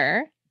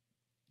 Sure.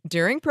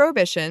 During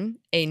Prohibition,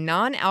 a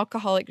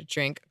non-alcoholic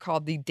drink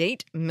called the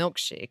Date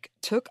Milkshake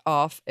took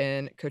off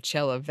in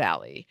Coachella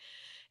Valley.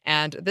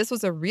 And this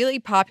was a really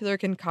popular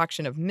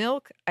concoction of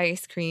milk,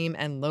 ice cream,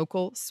 and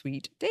local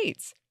sweet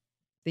dates.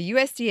 The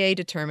USDA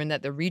determined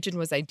that the region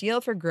was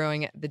ideal for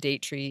growing the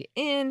date tree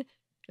in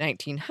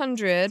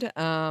 1900,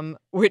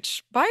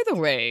 which, by the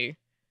way,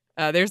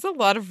 there's a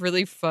lot of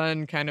really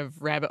fun kind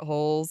of rabbit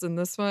holes in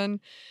this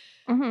one.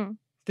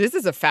 This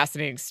is a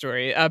fascinating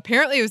story.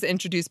 Apparently, it was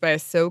introduced by a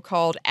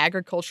so-called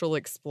agricultural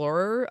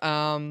explorer.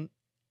 And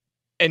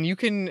I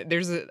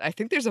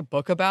think there's a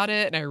book about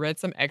it, and I read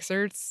some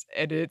excerpts,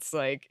 and it's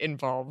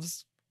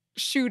involves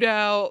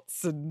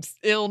shootouts and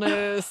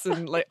illness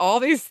and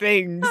all these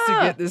things to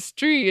get this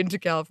tree into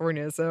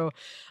California. So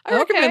I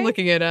recommend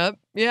looking it up.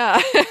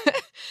 Yeah.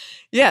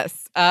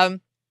 Yes.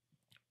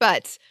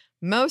 But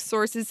most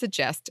sources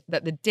suggest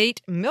that the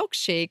Date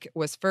Milkshake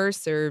was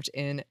first served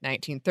in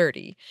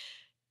 1930.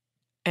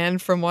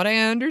 And from what I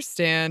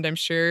understand, I'm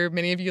sure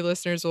many of you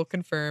listeners will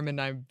confirm, and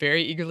I'm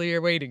very eagerly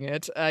awaiting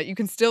it. You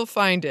can still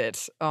find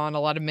it on a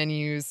lot of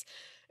menus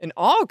in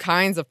all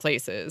kinds of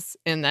places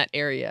in that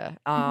area.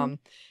 And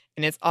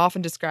it's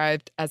often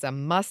described as a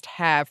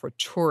must-have for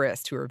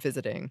tourists who are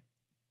visiting.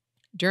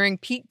 During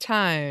peak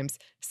times,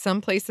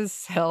 some places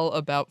sell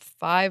about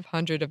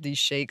 500 of these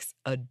shakes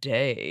a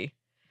day.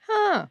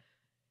 Huh.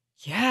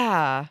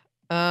 Yeah.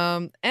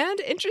 And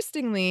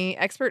interestingly,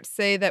 experts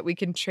say that we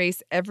can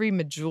trace every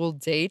medjool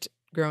date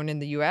grown in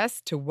the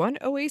U.S. to one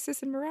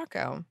oasis in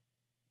Morocco.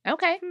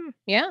 Okay.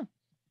 Yeah.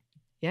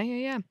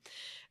 Yeah.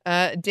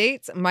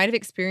 Dates might have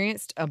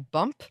experienced a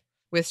bump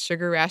with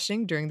sugar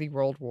rationing during the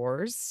World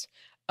Wars.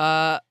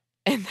 And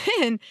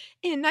then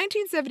in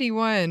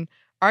 1971,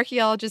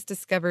 archaeologists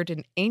discovered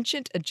an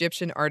ancient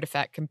Egyptian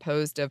artifact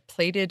composed of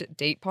plated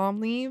date palm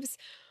leaves,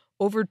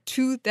 over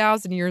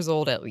 2,000 years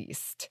old at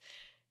least.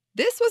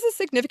 This was a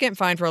significant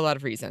find for a lot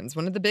of reasons.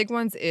 One of the big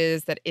ones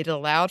is that it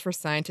allowed for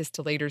scientists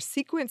to later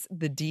sequence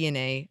the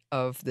DNA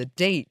of the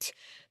date.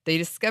 They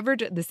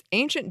discovered this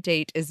ancient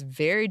date is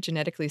very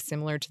genetically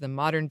similar to the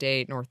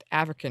modern-day North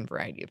African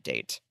variety of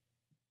date.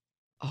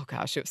 Oh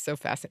gosh, it was so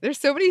fascinating. There's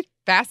so many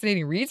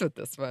fascinating reads with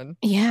this one.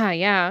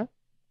 Yeah.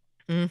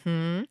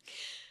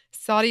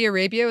 Saudi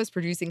Arabia was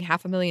producing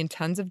 500,000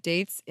 tons of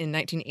dates in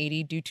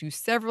 1980 due to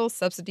several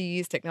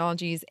subsidies,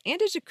 technologies,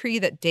 and a decree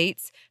that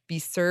dates be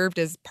served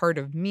as part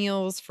of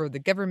meals for the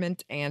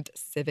government and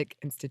civic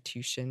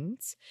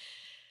institutions.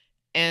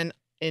 And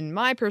in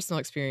my personal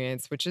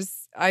experience, which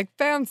is, I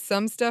found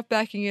some stuff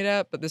backing it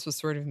up, but this was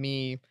sort of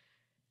me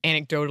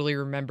anecdotally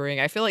remembering.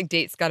 I feel like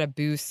dates got a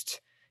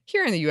boost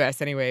here in the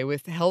US anyway,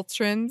 with health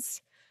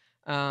trends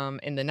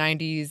in the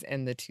 90s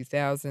and the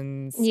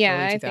 2000s.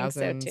 Yeah, early 2000s. I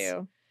think so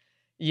too.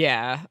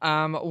 Yeah.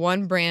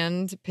 One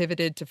brand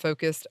pivoted to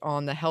focus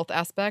on the health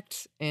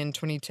aspect in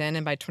 2010,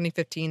 and by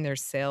 2015, their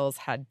sales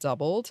had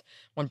doubled.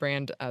 One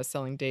brand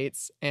selling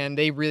dates, and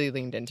they really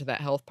leaned into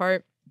that health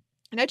part.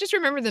 And I just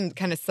remember them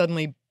kind of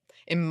suddenly,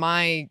 in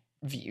my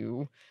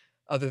view,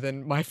 other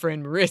than my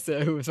friend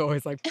Marissa, who was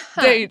always like,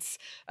 dates,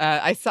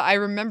 I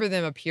remember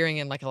them appearing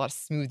in like a lot of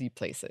smoothie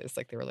places.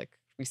 Like they were like,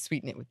 we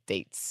sweeten it with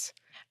dates.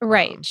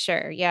 Right,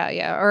 sure.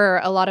 Yeah. Or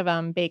a lot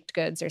of baked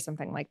goods or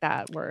something like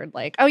that where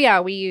like, oh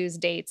yeah, we use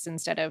dates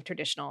instead of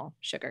traditional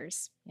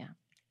sugars. Yeah.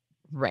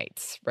 Right.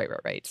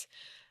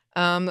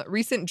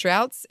 Recent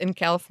droughts in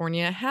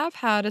California have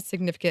had a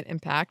significant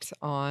impact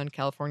on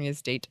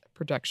California's date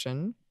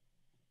production.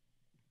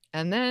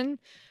 And then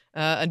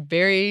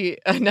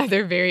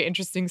another very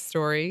interesting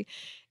story.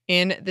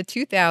 In the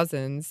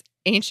 2000s,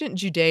 ancient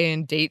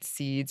Judean date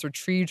seeds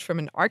retrieved from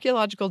an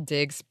archaeological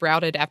dig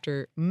sprouted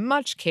after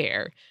much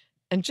care.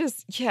 And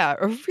just, yeah,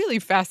 a really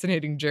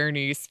fascinating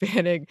journey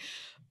spanning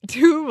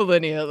 2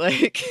 millennia.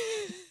 Like,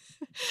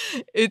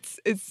 it's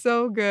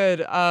so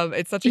good.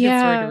 It's such a good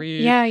story to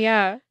read.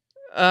 Yeah.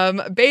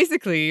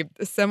 Basically,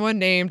 someone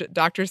named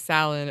Dr.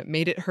 Salin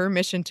made it her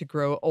mission to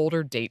grow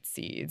older date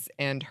seeds.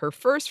 And her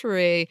first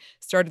foray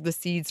started the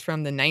seeds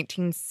from the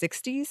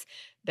 1960s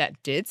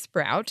that did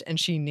sprout. And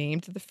she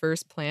named the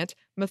first plant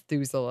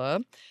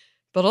Methuselah.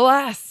 But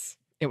alas,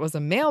 it was a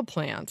male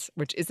plant,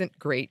 which isn't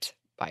great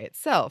by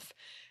itself.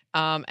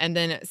 And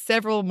then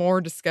several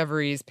more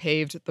discoveries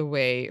paved the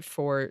way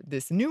for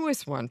this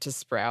newest one to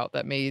sprout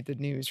that made the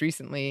news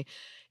recently.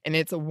 And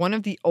it's one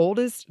of the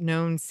oldest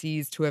known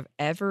seeds to have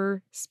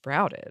ever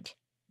sprouted.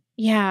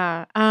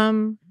 Yeah.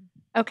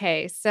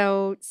 Okay.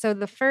 So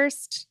the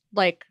first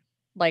like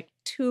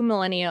 2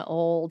 millennia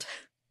old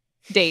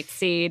date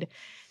seed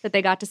that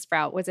they got to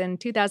sprout was in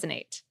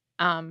 2008.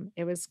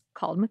 It was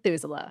called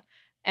Methuselah.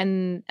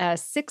 And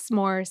 6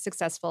 more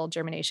successful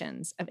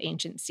germinations of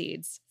ancient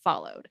seeds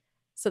followed.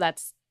 So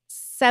that's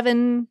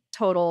 7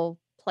 total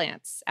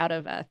plants out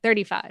of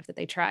 35 that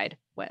they tried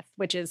with,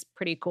 which is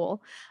pretty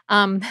cool.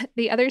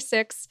 The other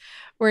 6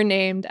 were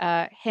named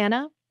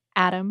Hannah,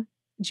 Adam,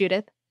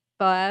 Judith,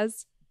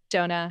 Boaz,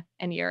 Jonah,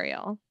 and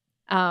Uriel.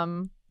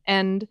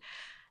 And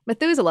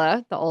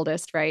Methuselah, the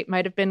oldest, right,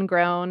 might have been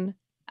grown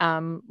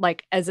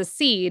like as a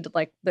seed,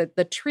 like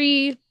the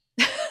tree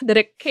that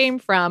it came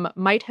from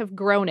might have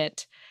grown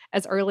it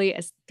as early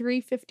as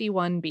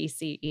 351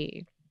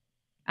 BCE.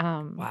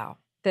 Wow.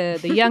 The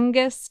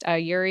youngest,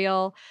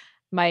 Uriel,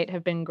 might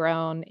have been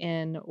grown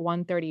in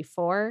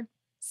 134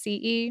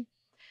 CE.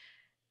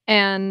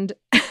 And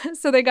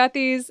so they got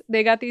these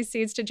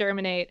seeds to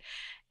germinate.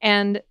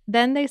 And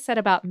then they set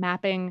about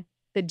mapping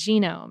the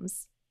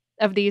genomes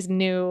of these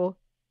new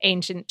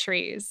ancient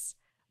trees,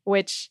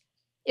 which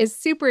is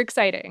super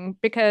exciting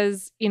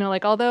because, you know,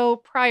 like although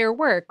prior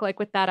work, like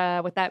with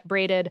that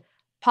braided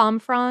palm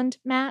frond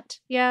mat,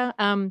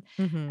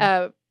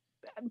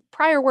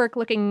 prior work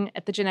looking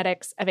at the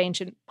genetics of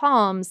ancient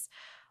palms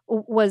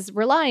was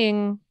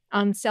relying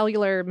on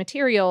cellular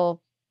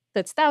material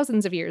that's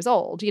thousands of years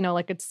old, you know,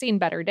 like it's seen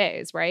better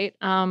days, right?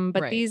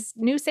 But these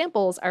new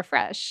samples are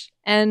fresh.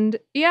 And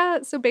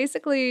yeah, so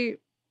basically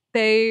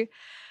they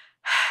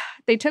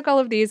took all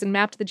of these and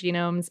mapped the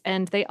genomes,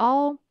 and they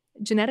all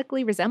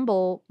genetically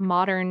resemble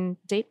modern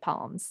date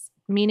palms,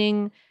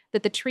 meaning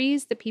that the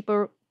trees that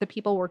the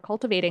people were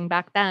cultivating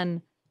back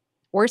then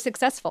were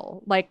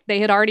successful. Like they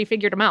had already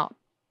figured them out,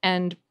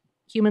 and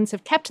humans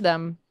have kept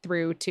them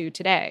through to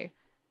today.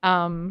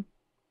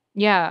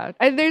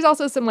 There's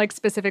also some like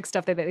specific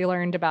stuff that they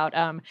learned about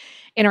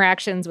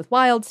interactions with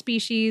wild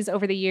species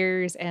over the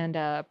years, and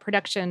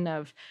production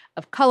of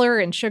color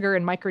and sugar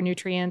and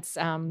micronutrients,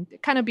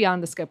 kind of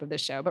beyond the scope of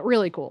this show, but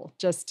really cool.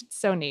 Just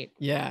so neat.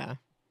 Yeah.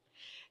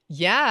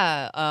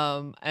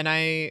 And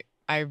I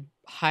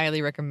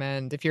highly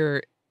recommend, if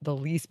you're the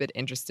least bit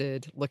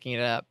interested, looking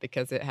it up,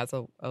 because it has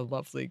a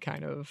lovely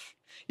kind of,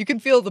 you can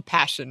feel the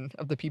passion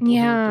of the people who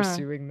are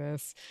pursuing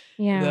this.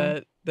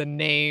 Yeah. The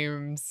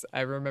names,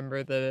 I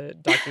remember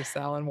that Dr.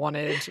 Salin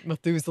wanted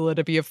Methuselah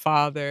to be a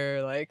father,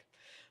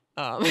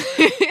 and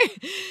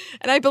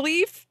I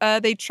believe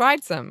they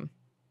tried some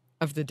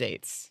of the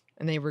dates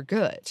and they were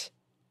good.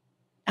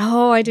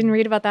 Oh, I didn't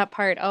read about that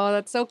part. Oh,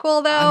 that's so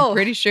cool, though. I'm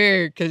pretty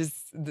sure,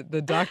 because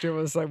the doctor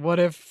was like, what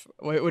if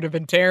it would have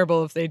been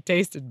terrible if they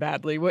tasted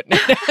badly, wouldn't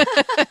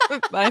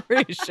it? I'm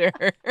pretty sure.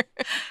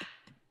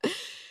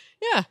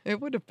 Yeah, it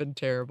would have been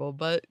terrible,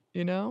 but,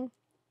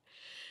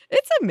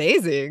 it's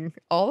amazing.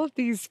 All of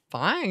these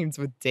finds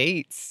with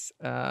dates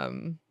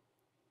and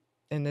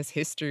this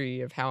history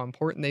of how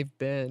important they've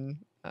been.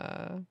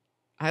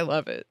 I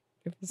love it.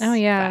 It was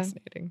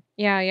fascinating.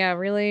 Yeah,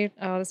 really.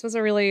 Oh, this was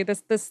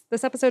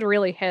this episode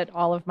really hit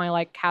all of my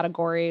like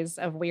categories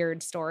of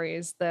weird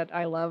stories that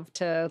I love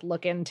to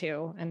look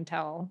into and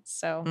tell.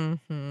 So,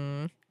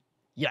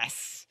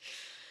 yes,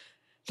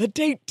 the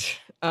date.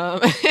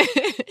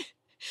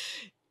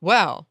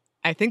 Well,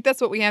 I think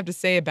that's what we have to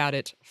say about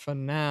it for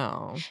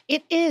now.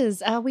 It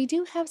is. We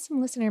do have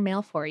some listener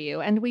mail for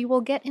you, and we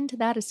will get into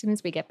that as soon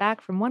as we get back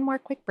from one more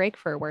quick break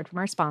for a word from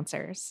our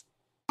sponsors.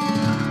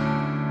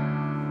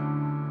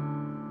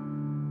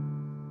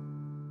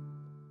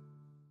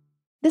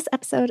 This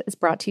episode is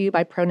brought to you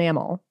by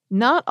Pronamel.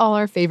 Not all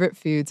our favorite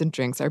foods and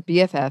drinks are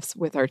BFFs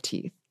with our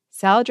teeth.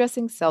 Salad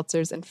dressings,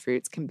 seltzers, and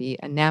fruits can be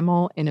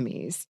enamel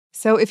enemies.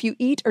 So if you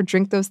eat or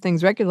drink those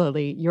things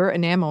regularly, your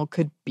enamel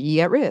could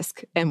be at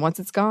risk. And once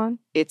it's gone,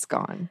 it's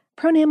gone.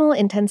 Pronamel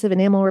Intensive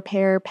Enamel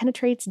Repair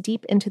penetrates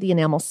deep into the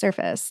enamel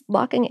surface,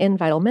 locking in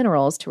vital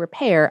minerals to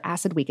repair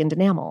acid-weakened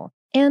enamel.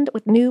 And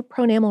with new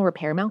Pronamel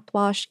Repair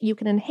mouthwash, you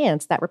can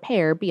enhance that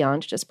repair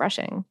beyond just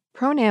brushing.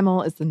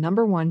 Pronamel is the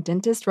 #1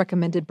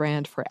 dentist-recommended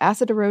brand for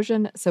acid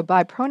erosion, so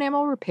buy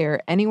Pronamel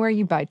Repair anywhere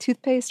you buy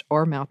toothpaste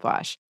or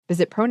mouthwash.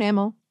 Visit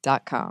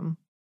pronamel.com.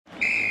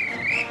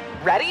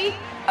 Ready?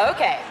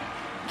 Okay.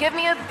 Give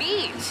me a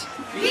beach.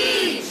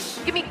 Beach.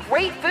 Give me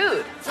great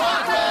food.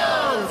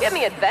 Tacos. Give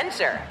me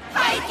adventure.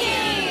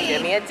 Hiking.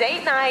 Give me a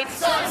date night.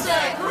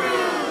 Sunset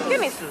cruise. Give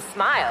me some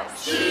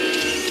smiles.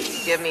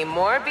 Cheese. Give me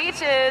more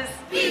beaches.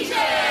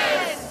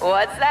 Beaches.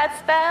 What's that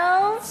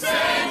spell?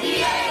 San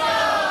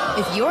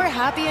Diego. If you're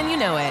happy and you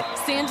know it,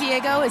 San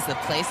Diego is the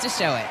place to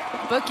show it.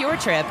 Book your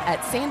trip at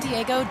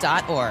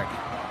sandiego.org.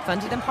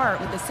 Funded in part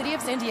with the City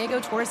of San Diego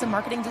Tourism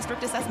Marketing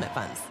District Assessment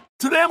Funds.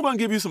 Today I'm going to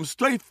give you some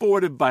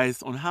straightforward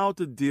advice on how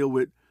to deal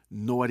with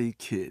naughty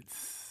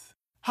kids.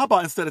 How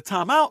about instead of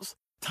timeouts,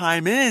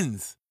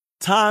 time-ins?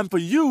 Time for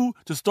you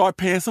to start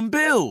paying some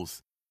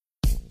bills.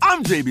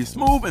 I'm JB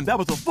Smoove, and that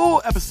was a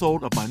full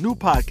episode of my new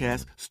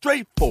podcast,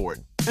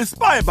 Straightforward,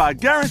 inspired by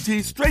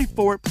guaranteed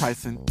straightforward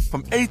pricing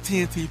from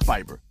AT&T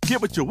Fiber.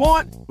 Get what you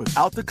want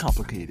without the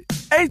complicated.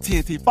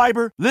 AT&T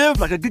Fiber, live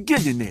like a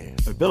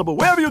gigillionaire. Available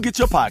wherever you get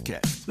your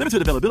podcast.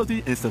 Limited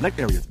availability in select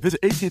areas. Visit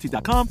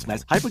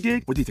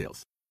AT&T.com/hypergig for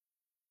details.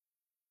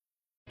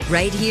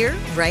 Right here,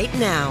 right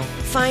now.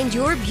 Find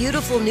your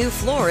beautiful new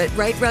floor at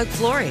Right Rug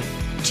Flooring.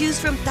 Choose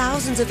from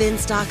thousands of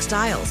in-stock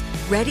styles,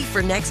 ready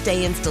for next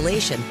day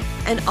installation,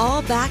 and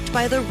all backed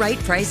by the right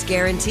price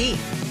guarantee.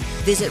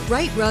 Visit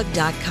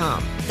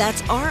rightrug.com.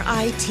 That's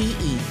RITERUG.com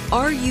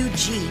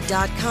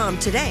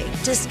today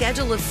to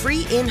schedule a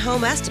free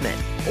in-home estimate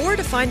or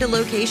to find a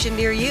location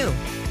near you.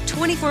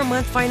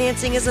 24-month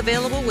financing is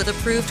available with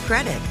approved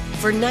credit.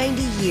 For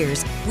 90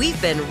 years, we've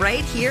been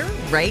right here,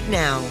 right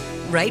now.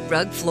 Right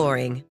Rug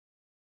Flooring.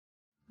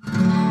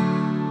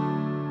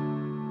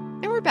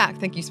 And we're back.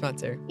 Thank you,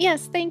 sponsor.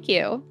 Yes, thank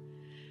you.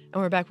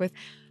 And we're back with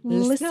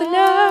Listener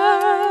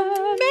Mail.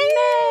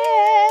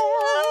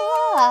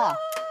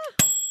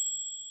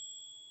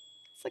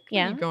 It's like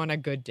when you go on a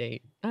good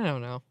date. I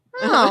don't know.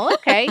 Oh,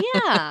 okay.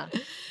 Yeah.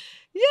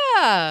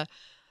 Yeah.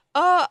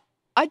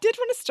 I did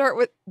want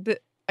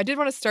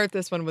to start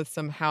this one with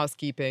some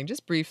housekeeping,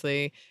 just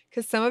briefly,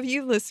 because some of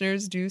you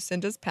listeners do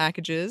send us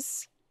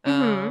packages,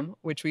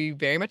 which we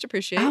very much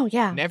appreciate. Oh,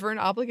 yeah. Never an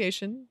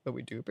obligation, but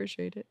we do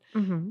appreciate it.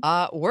 Mm-hmm.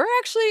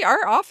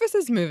 Our office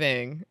is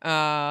moving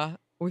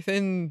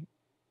within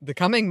the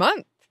coming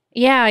month.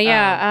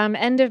 Yeah.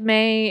 End of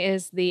May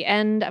is the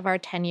end of our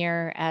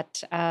tenure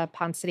at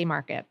Ponce City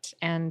Market,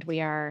 and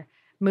we are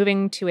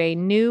moving to a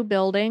new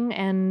building,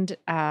 and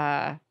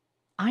I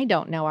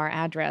don't know our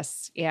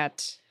address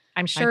yet.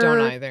 I'm sure I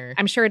don't either.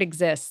 I'm sure it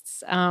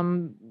exists.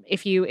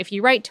 If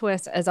you write to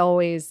us, as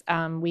always,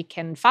 we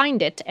can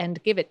find it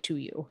and give it to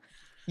you.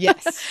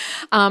 Yes.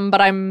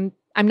 But I'm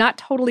I'm not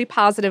totally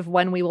positive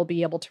when we will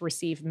be able to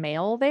receive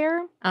mail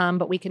there,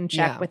 but we can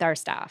check with our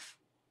staff.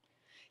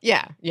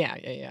 Yeah.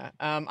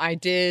 I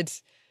did,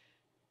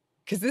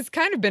 because it's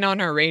kind of been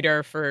on our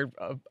radar for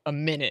a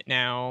minute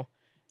now,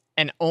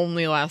 and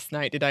only last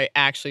night did I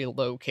actually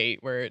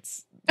locate where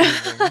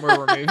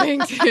we're moving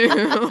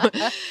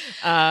to.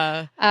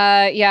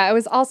 Yeah, it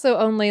was also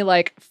only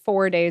like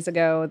 4 days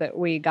ago that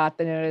we got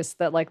the notice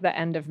that like the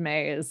end of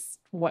May is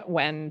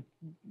when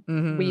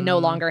we no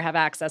longer have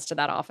access to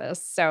that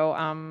office. So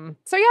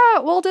yeah,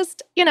 we'll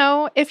just,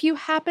 if you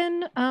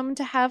happen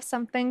to have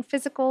something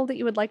physical that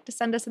you would like to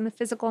send us in the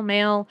physical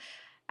mail,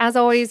 as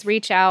always,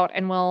 reach out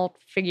and we'll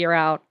figure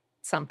out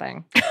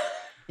something.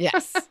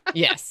 Yes,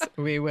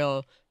 we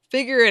will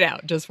figure it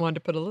out. Just wanted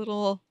to put a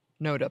little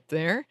note up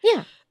there.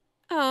 Yeah.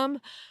 That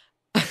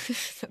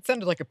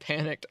sounded like a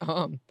panicked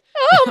I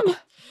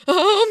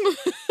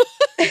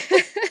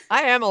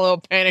am a little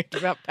panicked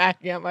about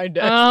packing out my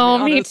desk. Oh,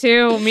 me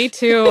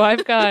too.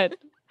 I've got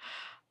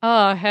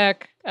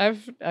heck.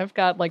 I've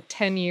got like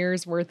 10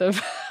 years worth of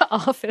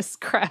office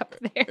crap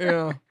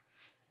there.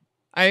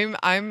 Yeah.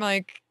 I'm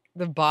like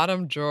the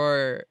bottom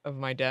drawer of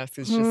my desk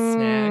is just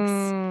snacks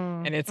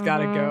and it's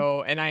gotta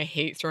go. And I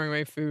hate throwing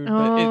away food,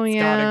 but it's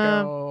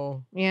gotta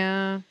go.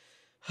 Yeah.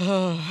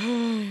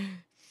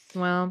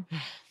 Well.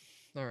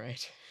 All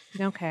right.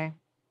 Okay.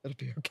 It'll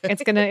be okay.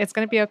 It's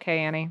gonna be okay,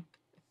 Annie.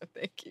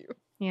 Thank you.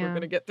 Yeah. We're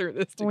gonna get through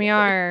this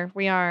together.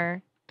 We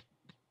are.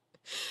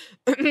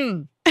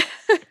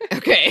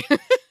 Okay.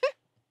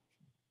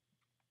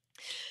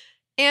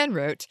 Anne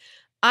wrote,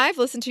 I've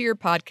listened to your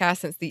podcast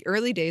since the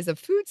early days of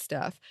food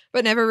stuff,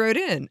 but never wrote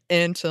in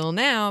until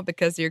now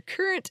because your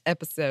current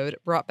episode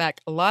brought back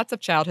lots of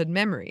childhood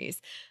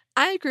memories.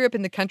 I grew up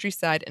in the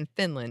countryside in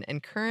Finland,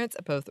 and currants,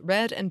 both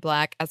red and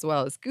black, as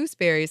well as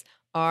gooseberries,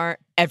 are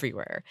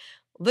everywhere.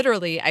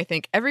 Literally, I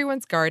think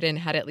everyone's garden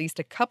had at least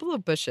a couple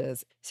of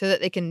bushes so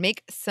that they can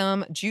make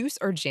some juice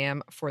or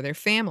jam for their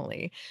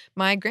family.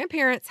 My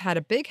grandparents had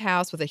a big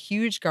house with a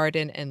huge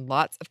garden and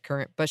lots of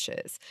currant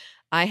bushes.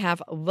 I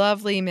have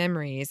lovely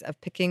memories of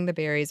picking the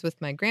berries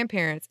with my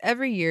grandparents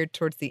every year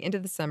towards the end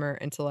of the summer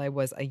until I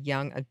was a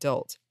young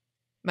adult.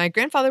 My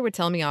grandfather would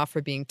tell me off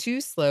for being too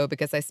slow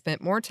because I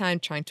spent more time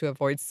trying to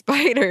avoid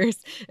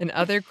spiders and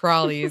other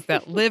crawlies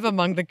that live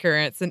among the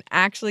currants than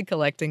actually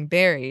collecting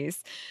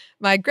berries.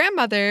 My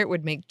grandmother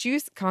would make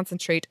juice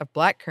concentrate of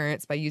black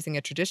currants by using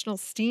a traditional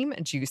steam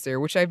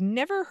juicer, which I've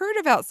never heard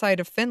of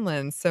outside of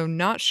Finland, so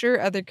not sure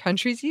other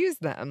countries use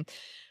them.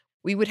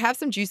 We would have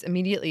some juice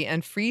immediately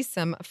and freeze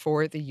some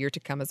for the year to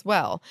come as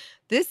well.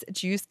 This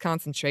juice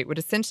concentrate would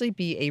essentially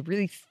be a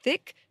really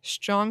thick,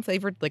 strong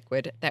flavored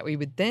liquid that we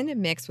would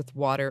then mix with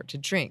water to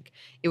drink.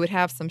 It would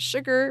have some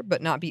sugar,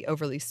 but not be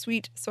overly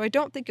sweet, so I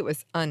don't think it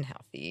was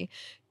unhealthy.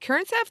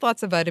 Currants have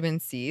lots of vitamin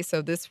C,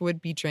 so this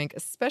would be drank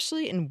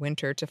especially in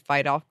winter to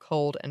fight off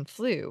cold and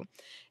flu.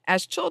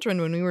 As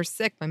children, when we were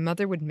sick, my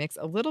mother would mix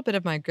a little bit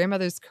of my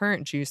grandmother's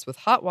currant juice with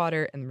hot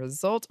water, and the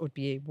result would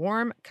be a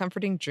warm,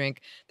 comforting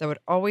drink that would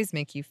always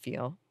make you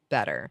feel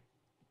better.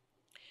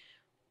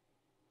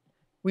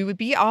 We would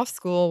be off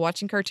school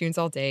watching cartoons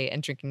all day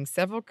and drinking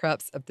several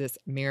cups of this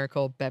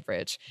miracle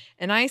beverage.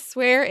 And I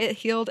swear it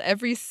healed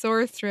every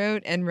sore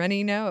throat and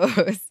runny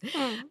nose.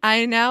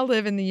 I now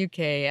live in the UK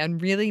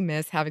and really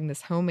miss having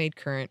this homemade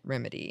currant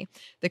remedy.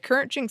 The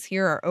currant drinks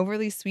here are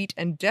overly sweet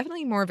and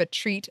definitely more of a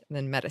treat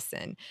than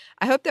medicine.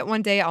 I hope that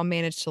one day I'll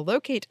manage to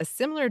locate a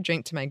similar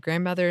drink to my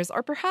grandmother's,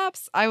 or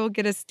perhaps I will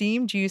get a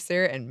steam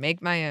juicer and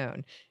make my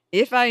own.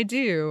 If I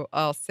do,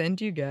 I'll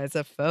send you guys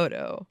a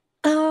photo.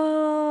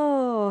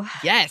 Oh.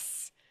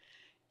 Yes.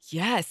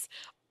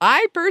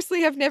 I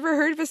personally have never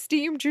heard of a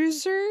steam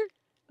juicer.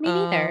 Me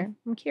neither.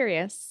 I'm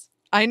curious.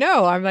 I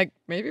know. I'm like,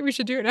 maybe we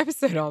should do an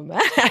episode on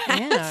that.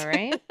 Yeah,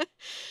 right?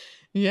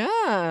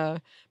 Yeah.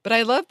 But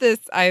I love this.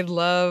 I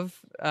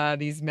love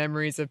these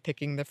memories of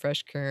picking the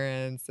fresh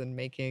currants and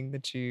making the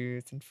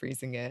juice and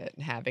freezing it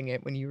and having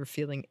it when you were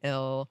feeling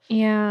ill.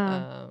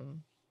 Yeah.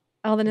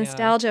 The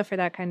nostalgia for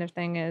that kind of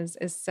thing is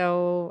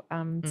so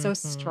so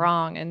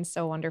strong and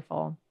so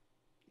wonderful.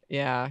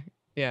 Yeah.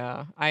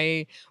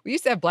 We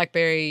used to have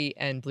blackberry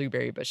and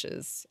blueberry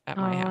bushes at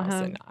my house,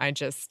 and I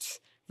just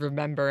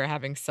remember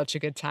having such a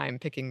good time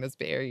picking those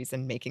berries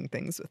and making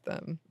things with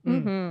them.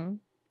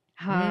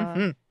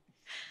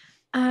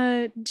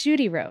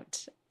 Judy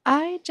wrote,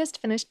 I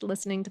just finished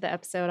listening to the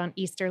episode on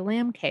Easter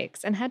lamb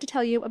cakes and had to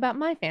tell you about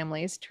my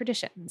family's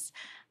traditions.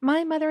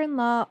 My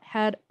mother-in-law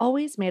had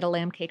always made a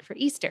lamb cake for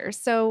Easter,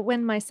 so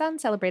when my son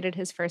celebrated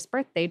his first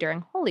birthday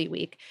during Holy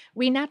Week,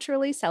 we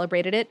naturally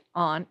celebrated it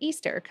on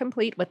Easter,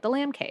 complete with the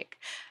lamb cake.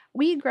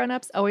 We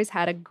grown-ups always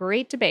had a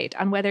great debate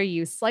on whether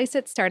you slice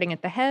it starting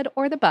at the head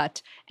or the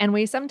butt, and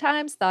we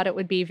sometimes thought it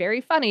would be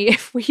very funny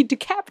if we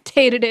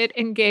decapitated it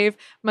and gave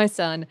my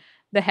son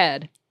the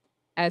head.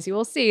 As you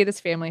will see, this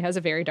family has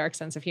a very dark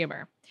sense of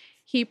humor.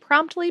 He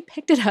promptly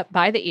picked it up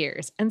by the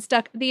ears and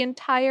stuck the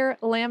entire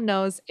lamb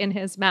nose in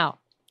his mouth.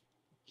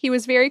 He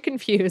was very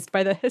confused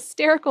by the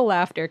hysterical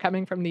laughter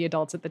coming from the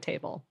adults at the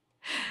table.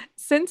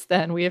 Since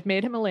then, we have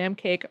made him a lamb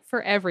cake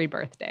for every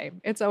birthday.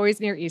 It's always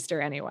near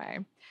Easter anyway.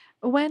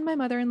 When my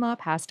mother-in-law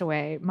passed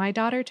away, my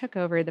daughter took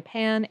over the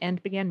pan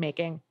and began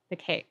making the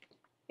cake.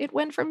 It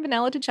went from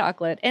vanilla to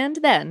chocolate, and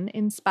then,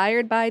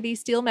 inspired by the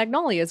Steel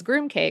Magnolias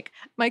groom cake,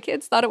 my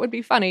kids thought it would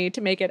be funny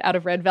to make it out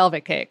of red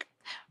velvet cake.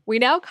 We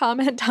now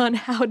comment on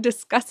how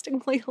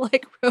disgustingly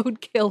like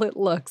roadkill it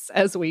looks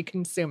as we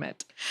consume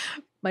it.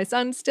 My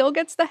son still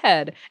gets the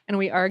head, and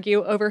we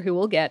argue over who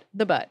will get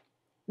the butt.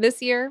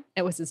 This year,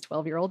 it was his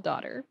 12-year-old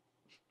daughter.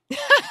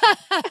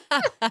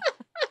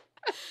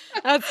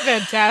 That's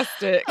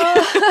fantastic.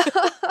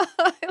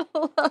 I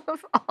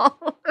love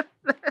all of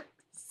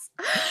this.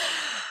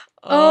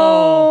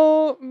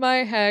 Oh my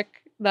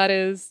heck. That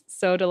is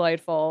so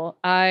delightful.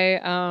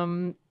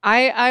 I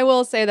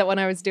will say that when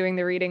I was doing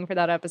the reading for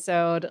that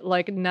episode,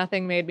 like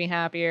nothing made me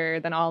happier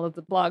than all of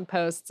the blog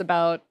posts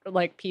about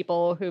like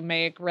people who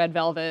make red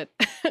velvet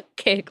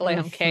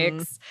lamb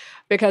cakes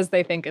because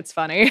they think it's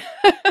funny.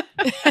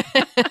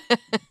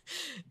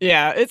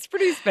 Yeah, it's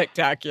pretty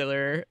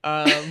spectacular.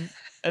 And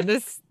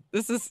this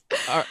is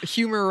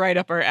humor right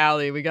up our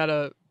alley. We got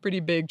a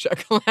pretty big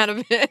chuckle out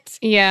of it.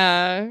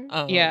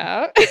 Yeah.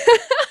 Yeah.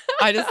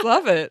 I just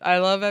love it. I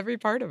love every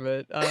part of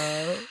it.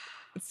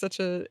 It's such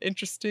an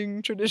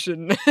interesting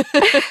tradition.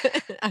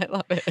 I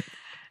love it.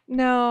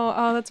 No,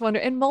 oh, that's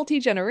wonderful. And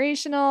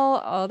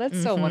multi-generational. Oh,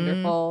 that's so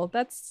wonderful.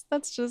 That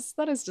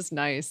is just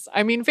nice.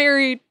 I mean,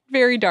 very,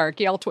 very dark,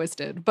 y'all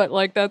twisted, but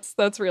like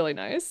that's really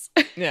nice.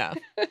 Yeah.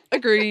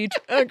 Agreed.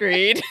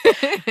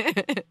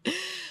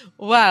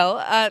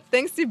 Well,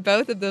 thanks to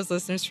both of those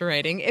listeners for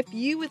writing. If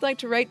you would like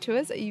to write to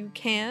us, you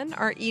can.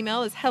 Our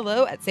email is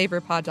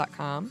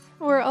hello@savorpod.com.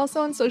 We're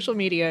also on social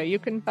media. You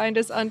can find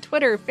us on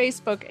Twitter,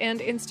 Facebook,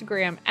 and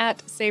Instagram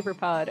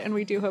 @SavorPod, and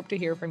we do hope to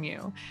hear from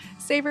you.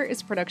 Savor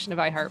is a production of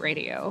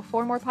iHeartRadio.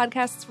 For more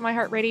podcasts from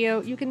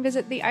iHeartRadio, you can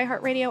visit the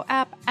iHeartRadio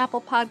app,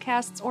 Apple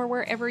Podcasts, or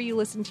wherever you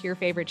listen to your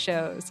favorite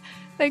shows.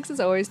 Thanks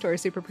as always to our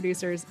super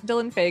producers,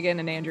 Dylan Fagan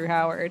and Andrew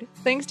Howard.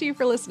 Thanks to you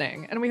for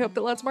listening, and we hope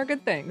that lots more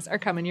good things are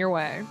coming your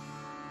way.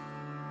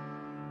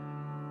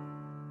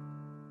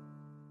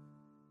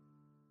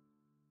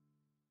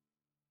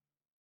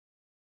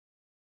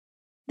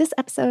 This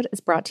episode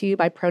is brought to you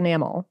by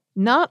Pronamel.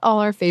 Not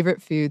all our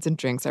favorite foods and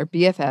drinks are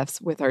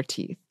BFFs with our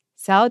teeth.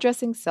 Salad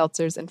dressings,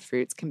 seltzers, and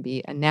fruits can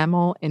be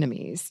enamel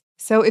enemies.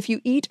 So if you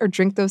eat or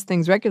drink those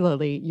things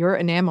regularly, your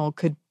enamel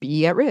could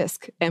be at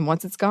risk. And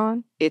once it's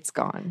gone, it's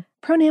gone.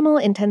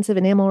 Pronamel Intensive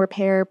Enamel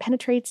Repair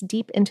penetrates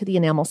deep into the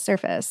enamel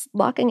surface,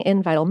 locking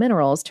in vital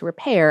minerals to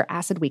repair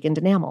acid-weakened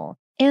enamel.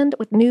 And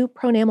with new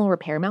Pronamel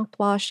Repair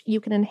mouthwash,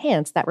 you can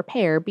enhance that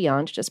repair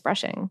beyond just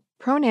brushing.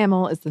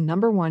 Pronamel is the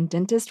 #1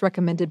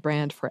 dentist-recommended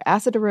brand for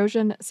acid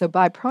erosion, so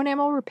buy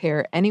Pronamel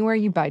Repair anywhere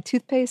you buy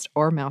toothpaste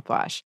or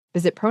mouthwash.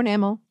 Visit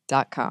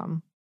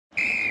pronamel.com.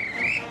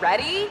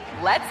 Ready?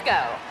 Let's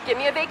go. Give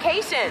me a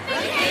vacation.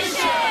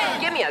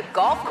 Give me a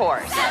golf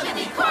course.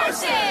 70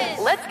 courses.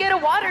 Let's get a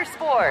water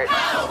sport.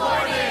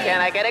 Paddleboarding.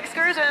 Can I get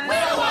excursions?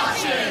 Whale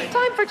watching.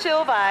 Time for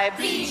chill vibes.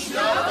 Beach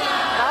yoga.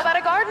 How about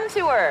a garden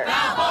tour?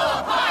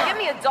 Balboa Park. Give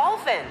me a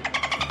dolphin.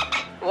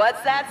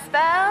 What's that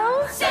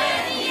spell?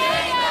 San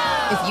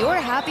Diego. If you're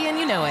happy and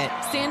you know it,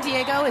 San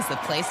Diego is the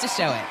place to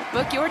show it.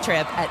 Book your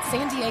trip at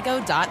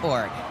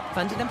sandiego.org.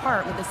 Funded in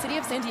part with the City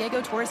of San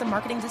Diego Tourism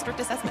Marketing District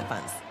Assessment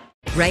Funds.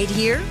 Right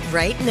here,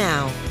 right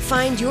now.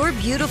 Find your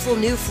beautiful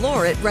new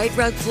floor at Right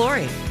Rug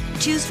Flooring.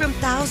 Choose from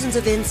thousands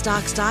of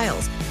in-stock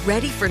styles,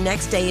 ready for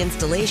next day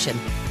installation,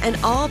 and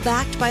all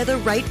backed by the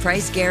right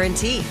price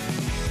guarantee.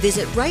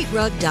 Visit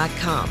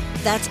rightrug.com.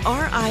 That's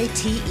RITERUG.com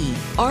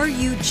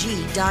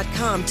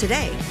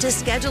today to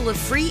schedule a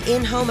free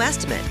in-home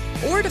estimate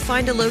or to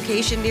find a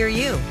location near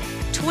you.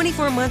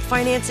 24-month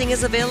financing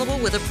is available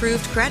with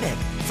approved credit.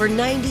 For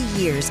 90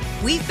 years,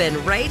 we've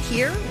been right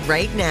here,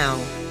 right now.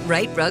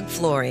 Right Rug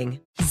Flooring.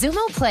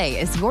 Zumo Play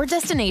is your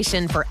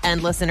destination for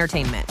endless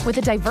entertainment. With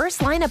a diverse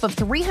lineup of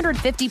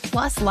 350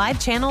 plus live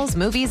channels,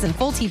 movies, and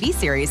full TV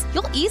series,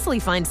 you'll easily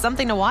find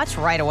something to watch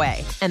right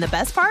away. And the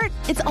best part?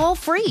 It's all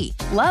free.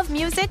 Love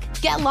music?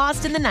 Get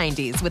lost in the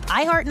 90s with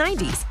iHeart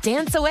 90s,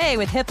 dance away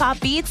with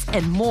hip-hop beats,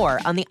 and more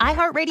on the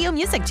iHeartRadio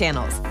music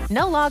channels.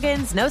 No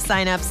logins, no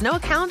signups, no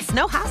accounts,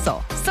 no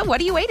hassle. So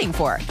what are you waiting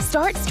for?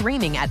 Start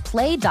streaming at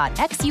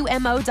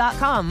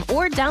play.xumo.com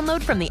or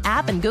download from the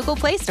app and Google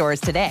Play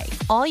stores today.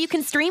 All you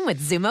can stream with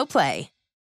Zumo Play.